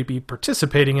Blaney's going to be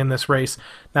participating in this race.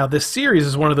 Now, this series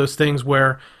is one of those things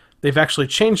where they've actually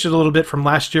changed it a little bit from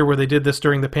last year, where they did this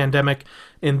during the pandemic.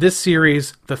 In this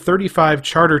series, the 35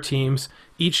 charter teams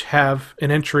each have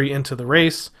an entry into the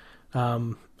race.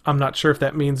 I'm not sure if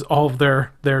that means all of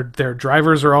their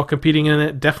drivers are all competing in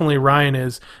it. Definitely Ryan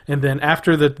is. And then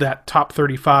after that top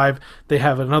 35, they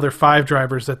have another 5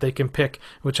 drivers that they can pick,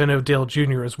 which I know Dale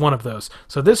Jr. is one of those.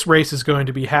 So this race is going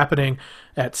to be happening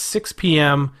at 6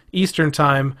 p.m. Eastern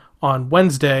Time on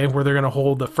Wednesday, where they're going to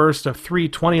hold the first of 3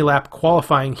 20-lap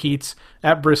qualifying heats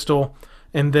at Bristol.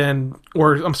 And then,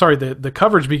 the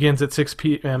coverage begins at 6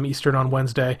 p.m. Eastern on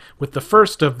Wednesday, with the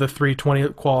first of the 3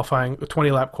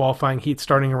 20-lap qualifying heats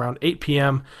starting around 8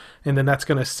 p.m. And then that's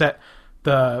going to set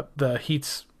the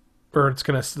heats, or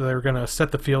they're going to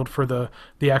set the field for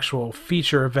the actual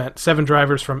feature event. 7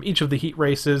 drivers from each of the heat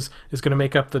races is going to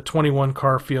make up the 21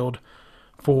 car field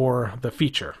for the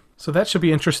feature. So that should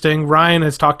be interesting. Ryan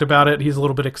has talked about it. He's a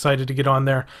little bit excited to get on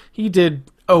there. He did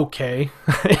okay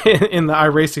in the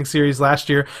iRacing series last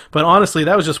year, but honestly,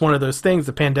 that was just one of those things.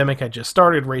 The pandemic had just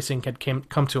started. Racing had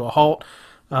come to a halt.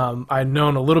 I'd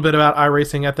known a little bit about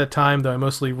iRacing at that time, though I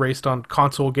mostly raced on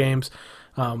console games.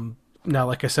 Now,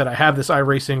 like I said, I have this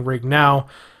iRacing rig now,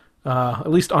 at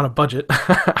least on a budget,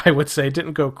 I would say.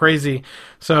 Didn't go crazy.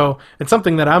 So it's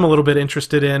something that I'm a little bit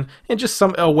interested in, and just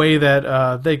a way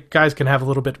that they guys can have a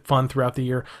little bit of fun throughout the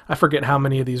year. I forget how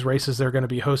many of these races they're going to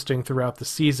be hosting throughout the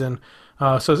season.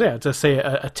 To say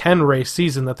a 10-race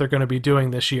season that they're going to be doing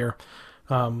this year.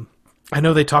 I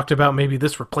know they talked about maybe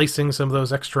this replacing some of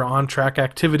those extra on-track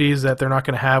activities that they're not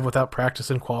going to have without practice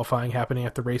and qualifying happening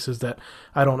at the races, that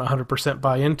I don't 100%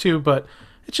 buy into, but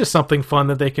it's just something fun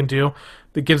that they can do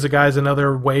that gives the guys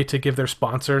another way to give their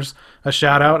sponsors a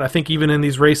shout out. I think even in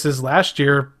these races last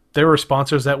year, there were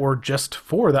sponsors that were just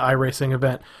for the iRacing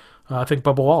event. I think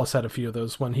Bubba Wallace had a few of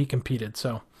those when he competed.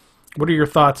 So what are your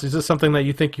thoughts? Is this something that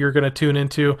you think you're going to tune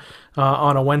into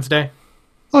on a Wednesday?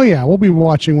 Oh yeah, we'll be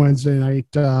watching Wednesday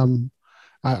night.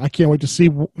 I can't wait to see,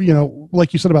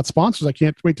 like you said about sponsors, I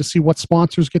can't wait to see what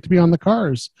sponsors get to be on the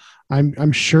cars.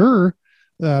 I'm sure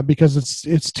because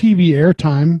it's TV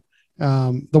airtime,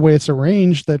 the way it's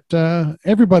arranged, that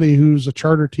everybody who's a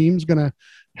charter team is going to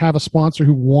have a sponsor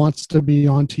who wants to be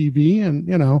on TV, and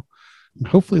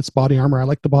hopefully it's Body Armor. I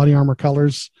like the Body Armor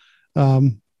colors,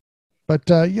 but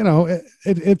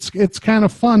it's kind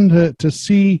of fun to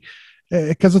see.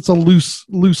 Because it's a loose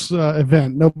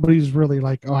event. Nobody's really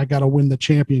like, oh, I got to win the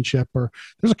championship. Or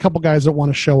there's a couple guys that want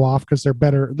to show off because they're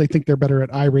better. They think they're better at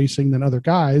iRacing than other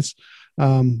guys.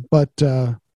 But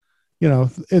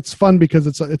it's fun because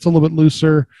it's a little bit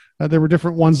looser. There were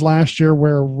different ones last year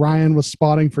where Ryan was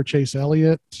spotting for Chase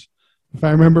Elliott, if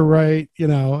I remember right.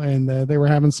 And they were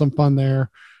having some fun there.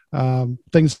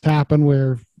 Things happen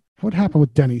what happened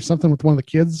with Denny? Something with one of the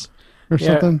kids.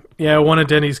 Something. Yeah, one of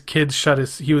Denny's kids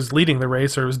he was leading the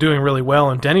race or was doing really well,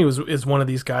 and Denny is one of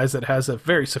these guys that has a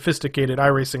very sophisticated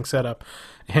iRacing setup,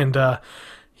 and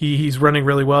he's running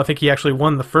really well. I think he actually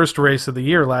won the first race of the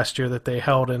year last year that they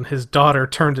held, and his daughter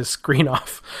turned his screen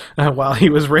off while he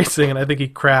was racing, and I think he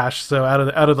crashed, so out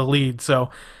of the lead. So,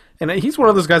 and he's one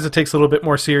of those guys that takes a little bit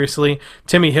more seriously.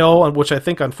 Timmy Hill, which I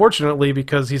think, unfortunately,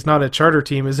 because he's not a charter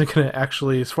team, isn't going to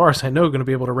actually, as far as I know, going to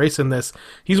be able to race in this.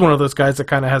 He's one of those guys that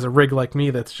kind of has a rig like me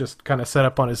that's just kind of set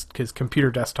up on his computer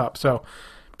desktop. So,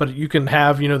 but you can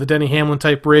have, the Denny Hamlin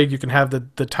type rig, you can have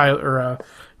the Tyler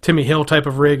Timmy Hill type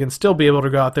of rig, and still be able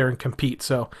to go out there and compete.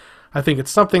 So, I think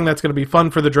it's something that's going to be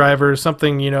fun for the drivers,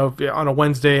 something, on a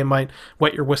Wednesday it might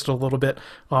wet your whistle a little bit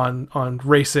on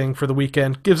racing for the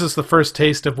weekend. Gives us the first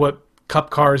taste of what Cup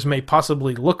cars may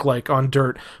possibly look like on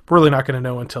dirt. We're really not going to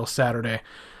know until Saturday.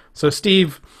 So,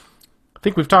 Steve, I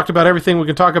think we've talked about everything we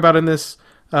can talk about in this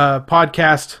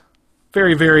podcast.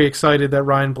 Very, very excited that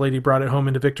Ryan Blaney brought it home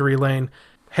into victory lane.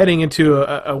 Heading into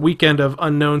a weekend of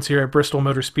unknowns here at Bristol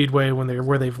Motor Speedway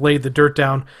where they've laid the dirt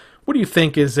down. What do you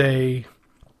think is a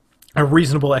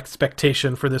reasonable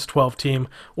expectation for this 12 team,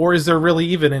 or is there really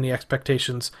even any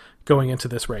expectations going into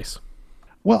this race?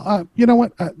 Well, you know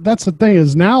what? That's the thing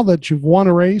is now that you've won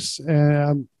a race,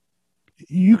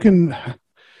 you could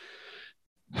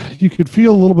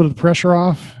feel a little bit of the pressure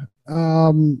off.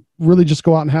 Really just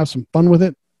go out and have some fun with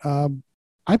it.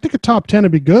 I think a top 10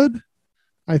 would be good.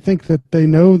 I think that they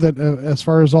know that as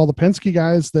far as all the Penske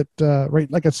guys that, right,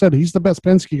 like I said, he's the best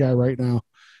Penske guy right now.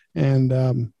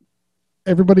 And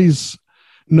everybody's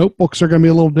notebooks are going to be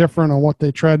a little different on what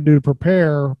they try to do to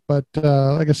prepare. But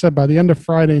like I said, by the end of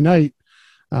Friday night,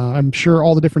 I'm sure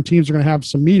all the different teams are going to have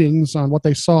some meetings on what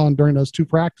they saw during those two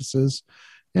practices.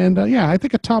 And I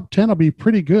think a top 10 will be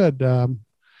pretty good.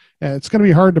 It's going to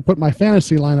be hard to put my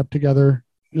fantasy lineup together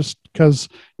just because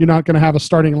you're not going to have a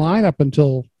starting lineup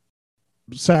until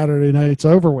Saturday night's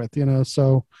over with,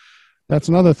 so that's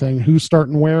another thing. Who's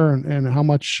starting where and how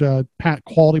much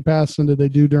quality passing did they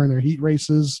do during their heat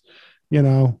races,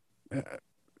 to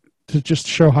just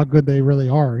show how good they really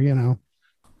are, Yeah,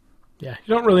 you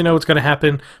don't really know what's going to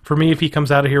happen. For me, if he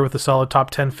comes out of here with a solid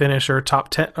top 10 finish or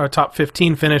top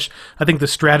 15 finish, I think the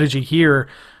strategy here,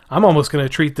 I'm almost going to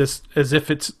treat this as if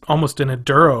it's almost an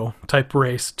enduro type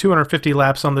race. 250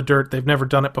 laps on the dirt. They've never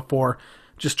done it before.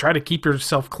 Just try to keep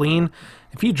yourself clean.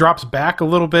 If he drops back a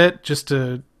little bit just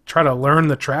to try to learn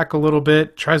the track a little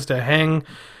bit, tries to hang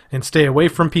and stay away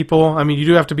from people, I mean, you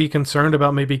do have to be concerned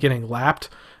about maybe getting lapped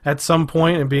at some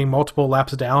point and being multiple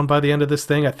laps down by the end of this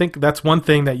thing. I think that's one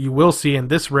thing that you will see in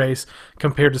this race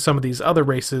compared to some of these other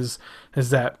races is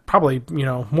that probably,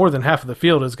 more than half of the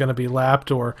field is going to be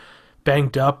lapped or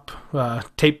banged up,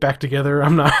 taped back together.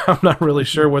 I'm not really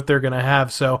sure what they're going to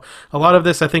have. So a lot of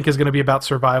this I think is going to be about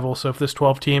survival. So if this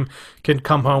 12 team can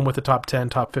come home with a top 10,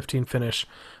 top 15 finish,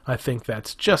 I think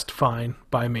that's just fine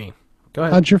by me. Go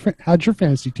ahead. How'd your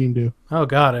fantasy team do? Oh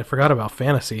God, I forgot about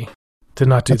fantasy. Did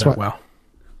not do that well.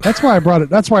 That's why I brought it.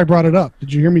 That's why I brought it up.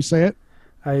 Did you hear me say it?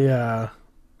 I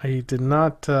did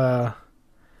not. I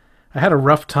had a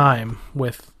rough time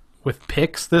with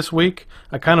picks this week.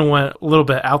 I kind of went a little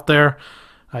bit out there.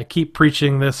 I keep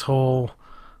preaching this whole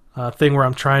thing where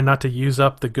I'm trying not to use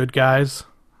up the good guys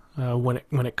when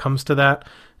it comes to that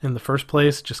in the first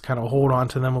place. Just kind of hold on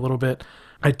to them a little bit.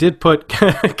 I did put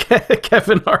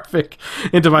Kevin Harvick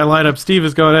into my lineup. Steve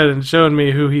is going ahead and showing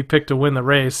me who he picked to win the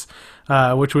race,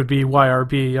 which would be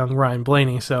YRB, young Ryan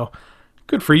Blaney. So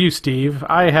good for you, Steve.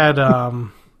 I had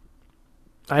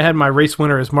I had my race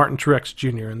winner as Martin Truex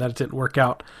Jr., and that didn't work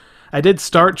out. I did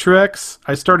start Truex.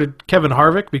 I started Kevin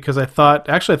Harvick because I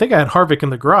think I had Harvick in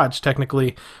the garage,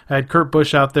 technically. I had Kurt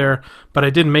Busch out there, but I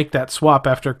didn't make that swap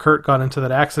after Kurt got into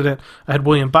that accident. I had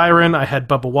William Byron, I had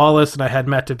Bubba Wallace, and I had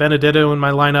Matt DiBenedetto in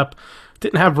my lineup.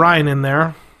 Didn't have Ryan in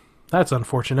there. That's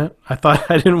unfortunate. I thought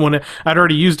I didn't want to. I'd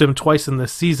already used him twice in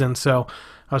this season, so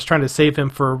I was trying to save him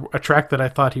for a track that I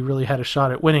thought he really had a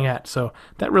shot at winning at. So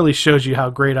that really shows you how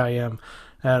great I am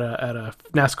at a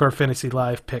NASCAR Fantasy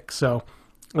Live pick. So,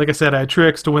 like I said, I had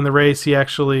Truex to win the race. He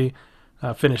actually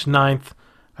finished 9th.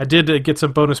 I did get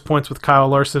some bonus points with Kyle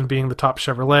Larson being the top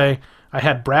Chevrolet. I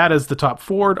had Brad as the top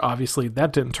Ford. Obviously,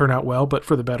 that didn't turn out well, but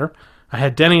for the better. I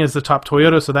had Denny as the top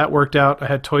Toyota, so that worked out. I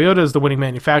had Toyota as the winning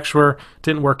manufacturer.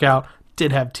 Didn't work out.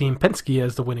 Did have Team Penske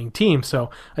as the winning team, so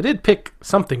I did pick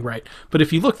something right. But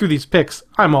if you look through these picks,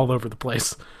 I'm all over the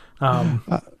place. I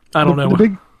don't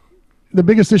know. The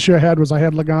biggest issue I had was I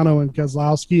had Logano and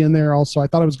Keselowski in there also. I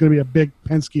thought it was going to be a big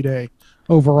Penske day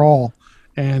overall,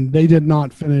 and they did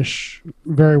not finish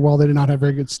very well. They did not have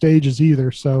very good stages either.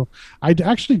 So I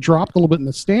actually dropped a little bit in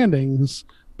the standings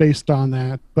based on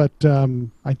that. But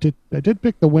I did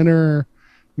pick the winner,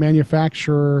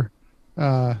 manufacturer,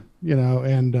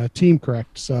 and team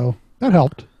correct. So that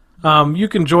helped. You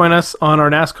can join us on our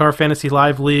NASCAR Fantasy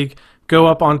Live League. Go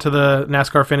up onto the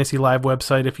NASCAR Fantasy Live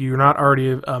website. If you're not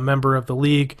already a member of the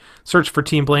league, search for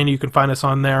Team Blaney. You can find us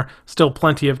on there. Still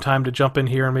plenty of time to jump in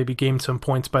here and maybe gain some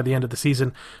points by the end of the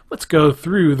season. Let's go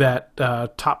through that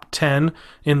top 10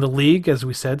 in the league. As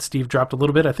we said, Steve dropped a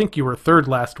little bit. I think you were third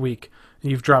last week.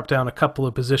 You've dropped down a couple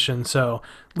of positions. So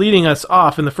leading us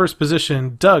off in the first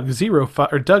position, Doug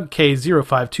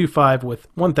K0525 with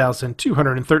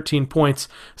 1,213 points.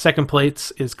 Second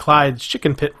place is Clyde's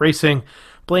Chicken Pit Racing.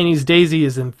 Blaney's Daisy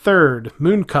is in third.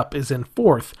 Moon Cup is in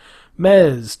fourth.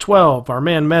 Mez 12, our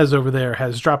man Mez over there,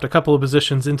 has dropped a couple of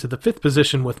positions into the fifth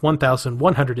position with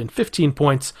 1,115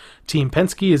 points. Team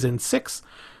Penske is in sixth.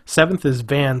 Seventh is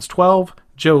Vans 12.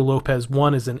 Joe Lopez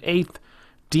 1 is in eighth.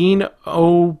 Dino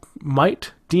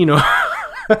Might is in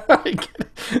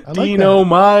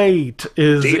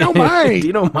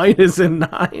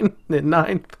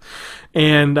ninth.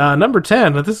 And number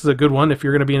 10, this is a good one if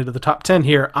you're going to be into the top 10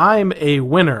 here. I'm a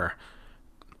winner.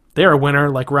 They're a winner,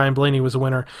 like Ryan Blaney was a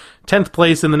winner. 10th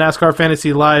place in the NASCAR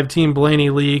Fantasy Live Team Blaney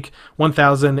League,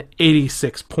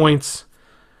 1,086 points.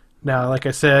 Now, like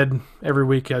I said, every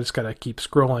week I just got to keep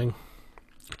scrolling.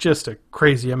 Just a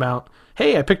crazy amount.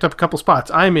 Hey, I picked up a couple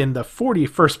spots. I'm in the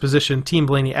 41st position, Team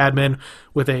Blaney admin,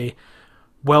 with a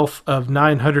wealth of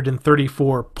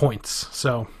 934 points.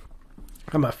 So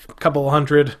I'm a couple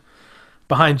hundred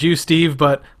behind you, Steve,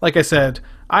 but like I said,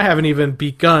 I haven't even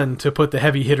begun to put the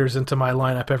heavy hitters into my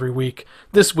lineup every week.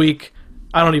 This week,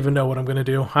 I don't even know what I'm going to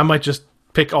do. I might just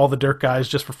pick all the dirt guys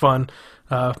just for fun.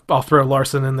 I'll throw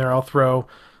Larson in there. I'll throw,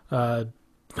 I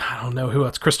don't know who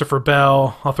else, Christopher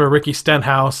Bell. I'll throw Ricky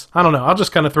Stenhouse. I don't know. I'll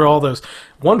just kind of throw all those.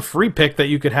 One free pick that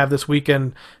you could have this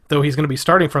weekend, though he's going to be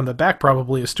starting from the back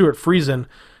probably, is Stuart Friesen,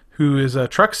 who is a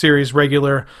Truck Series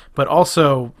regular, but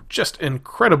also just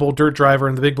incredible dirt driver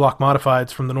in the big block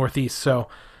modifieds from the Northeast. So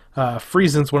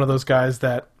Friesen's one of those guys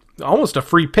that almost a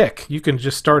free pick. You can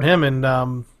just start him and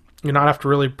you not have to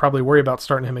really probably worry about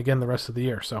starting him again the rest of the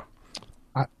year. So,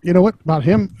 you know what about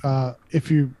him? If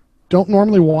you don't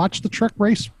normally watch the truck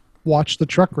race, watch the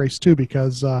truck race too,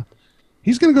 because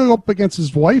he's going to go up against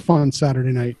his wife on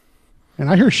Saturday night. And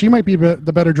I hear she might be the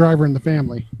better driver in the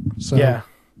family. So yeah.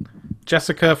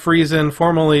 Jessica Friesen,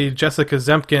 formerly Jessica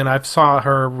Zemkin. I've saw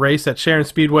her race at Sharon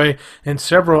Speedway and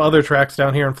several other tracks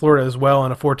down here in Florida as well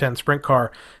in a 410 sprint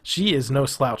car. She is no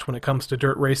slouch when it comes to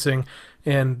dirt racing.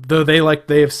 And though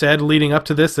they have said leading up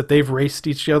to this that they've raced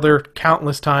each other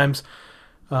countless times,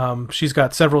 she's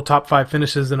got several top 5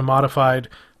 finishes in a modified,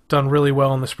 done really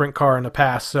well in the sprint car in the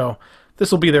past. So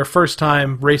this will be their first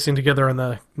time racing together in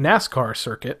the NASCAR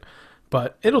circuit,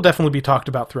 but it'll definitely be talked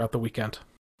about throughout the weekend.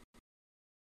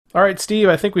 All right, Steve,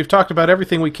 I think we've talked about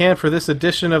everything we can for this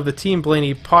edition of the Team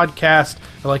Blaney podcast.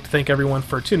 I'd like to thank everyone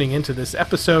for tuning into this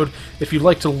episode. If you'd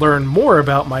like to learn more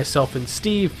about myself and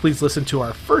Steve, please listen to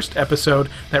our first episode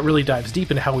that really dives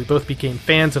deep into how we both became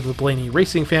fans of the Blaney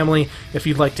racing family. If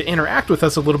you'd like to interact with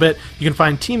us a little bit, you can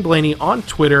find Team Blaney on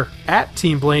Twitter at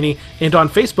Team Blaney and on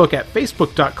Facebook at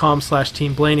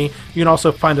facebook.com/Team Blaney. You can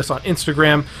also find us on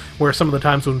Instagram, where some of the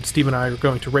times when Steve and I are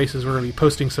going to races, we're going to be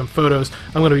posting some photos.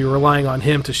 I'm going to be relying on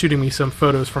him to shooting me some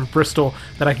photos from Bristol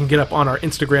that I can get up on our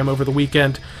Instagram over the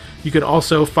weekend. You can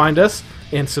also find us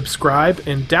and subscribe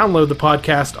and download the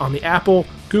podcast on the Apple,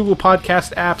 Google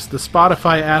Podcast apps, the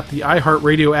Spotify app, the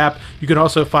iHeartRadio app. You can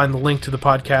also find the link to the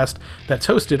podcast that's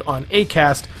hosted on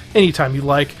Acast anytime you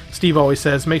like. Steve always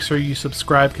says, make sure you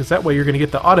subscribe, because that way you're going to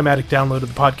get the automatic download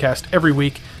of the podcast every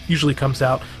week. Usually comes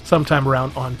out sometime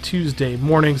around on Tuesday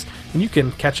mornings, and you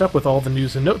can catch up with all the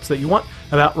news and notes that you want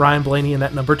about Ryan Blaney and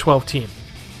that number 12 team.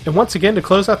 And once again, to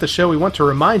close out the show, we want to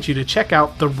remind you to check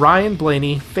out the Ryan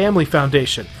Blaney Family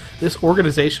Foundation. This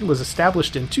organization was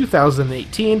established in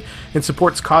 2018 and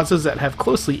supports causes that have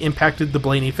closely impacted the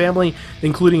Blaney family,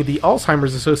 including the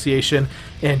Alzheimer's Association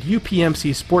and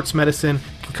UPMC Sports Medicine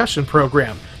Concussion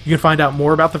Program. You can find out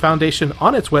more about the foundation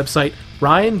on its website,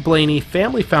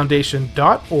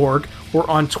 ryanblaneyfamilyfoundation.org, or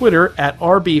on Twitter at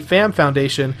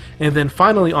RBFamFoundation, and then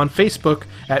finally on Facebook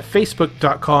at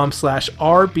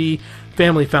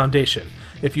facebook.com/RBFamilyFoundation.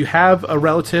 If you have a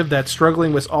relative that's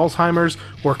struggling with Alzheimer's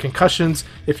or concussions,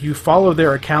 if you follow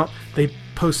their account, they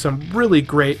post some really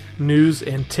great news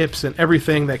and tips and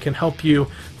everything that can help you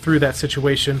through that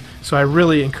situation. So I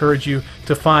really encourage you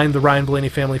to find the Ryan Blaney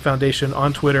Family Foundation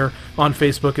on Twitter, on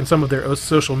Facebook, and some of their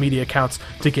social media accounts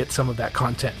to get some of that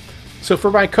content. So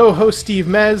for my co-host Steve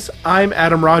Mez, I'm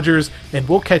Adam Rogers, and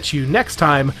we'll catch you next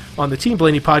time on the Team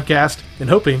Blaney podcast,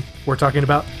 and hoping we're talking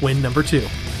about win number 2.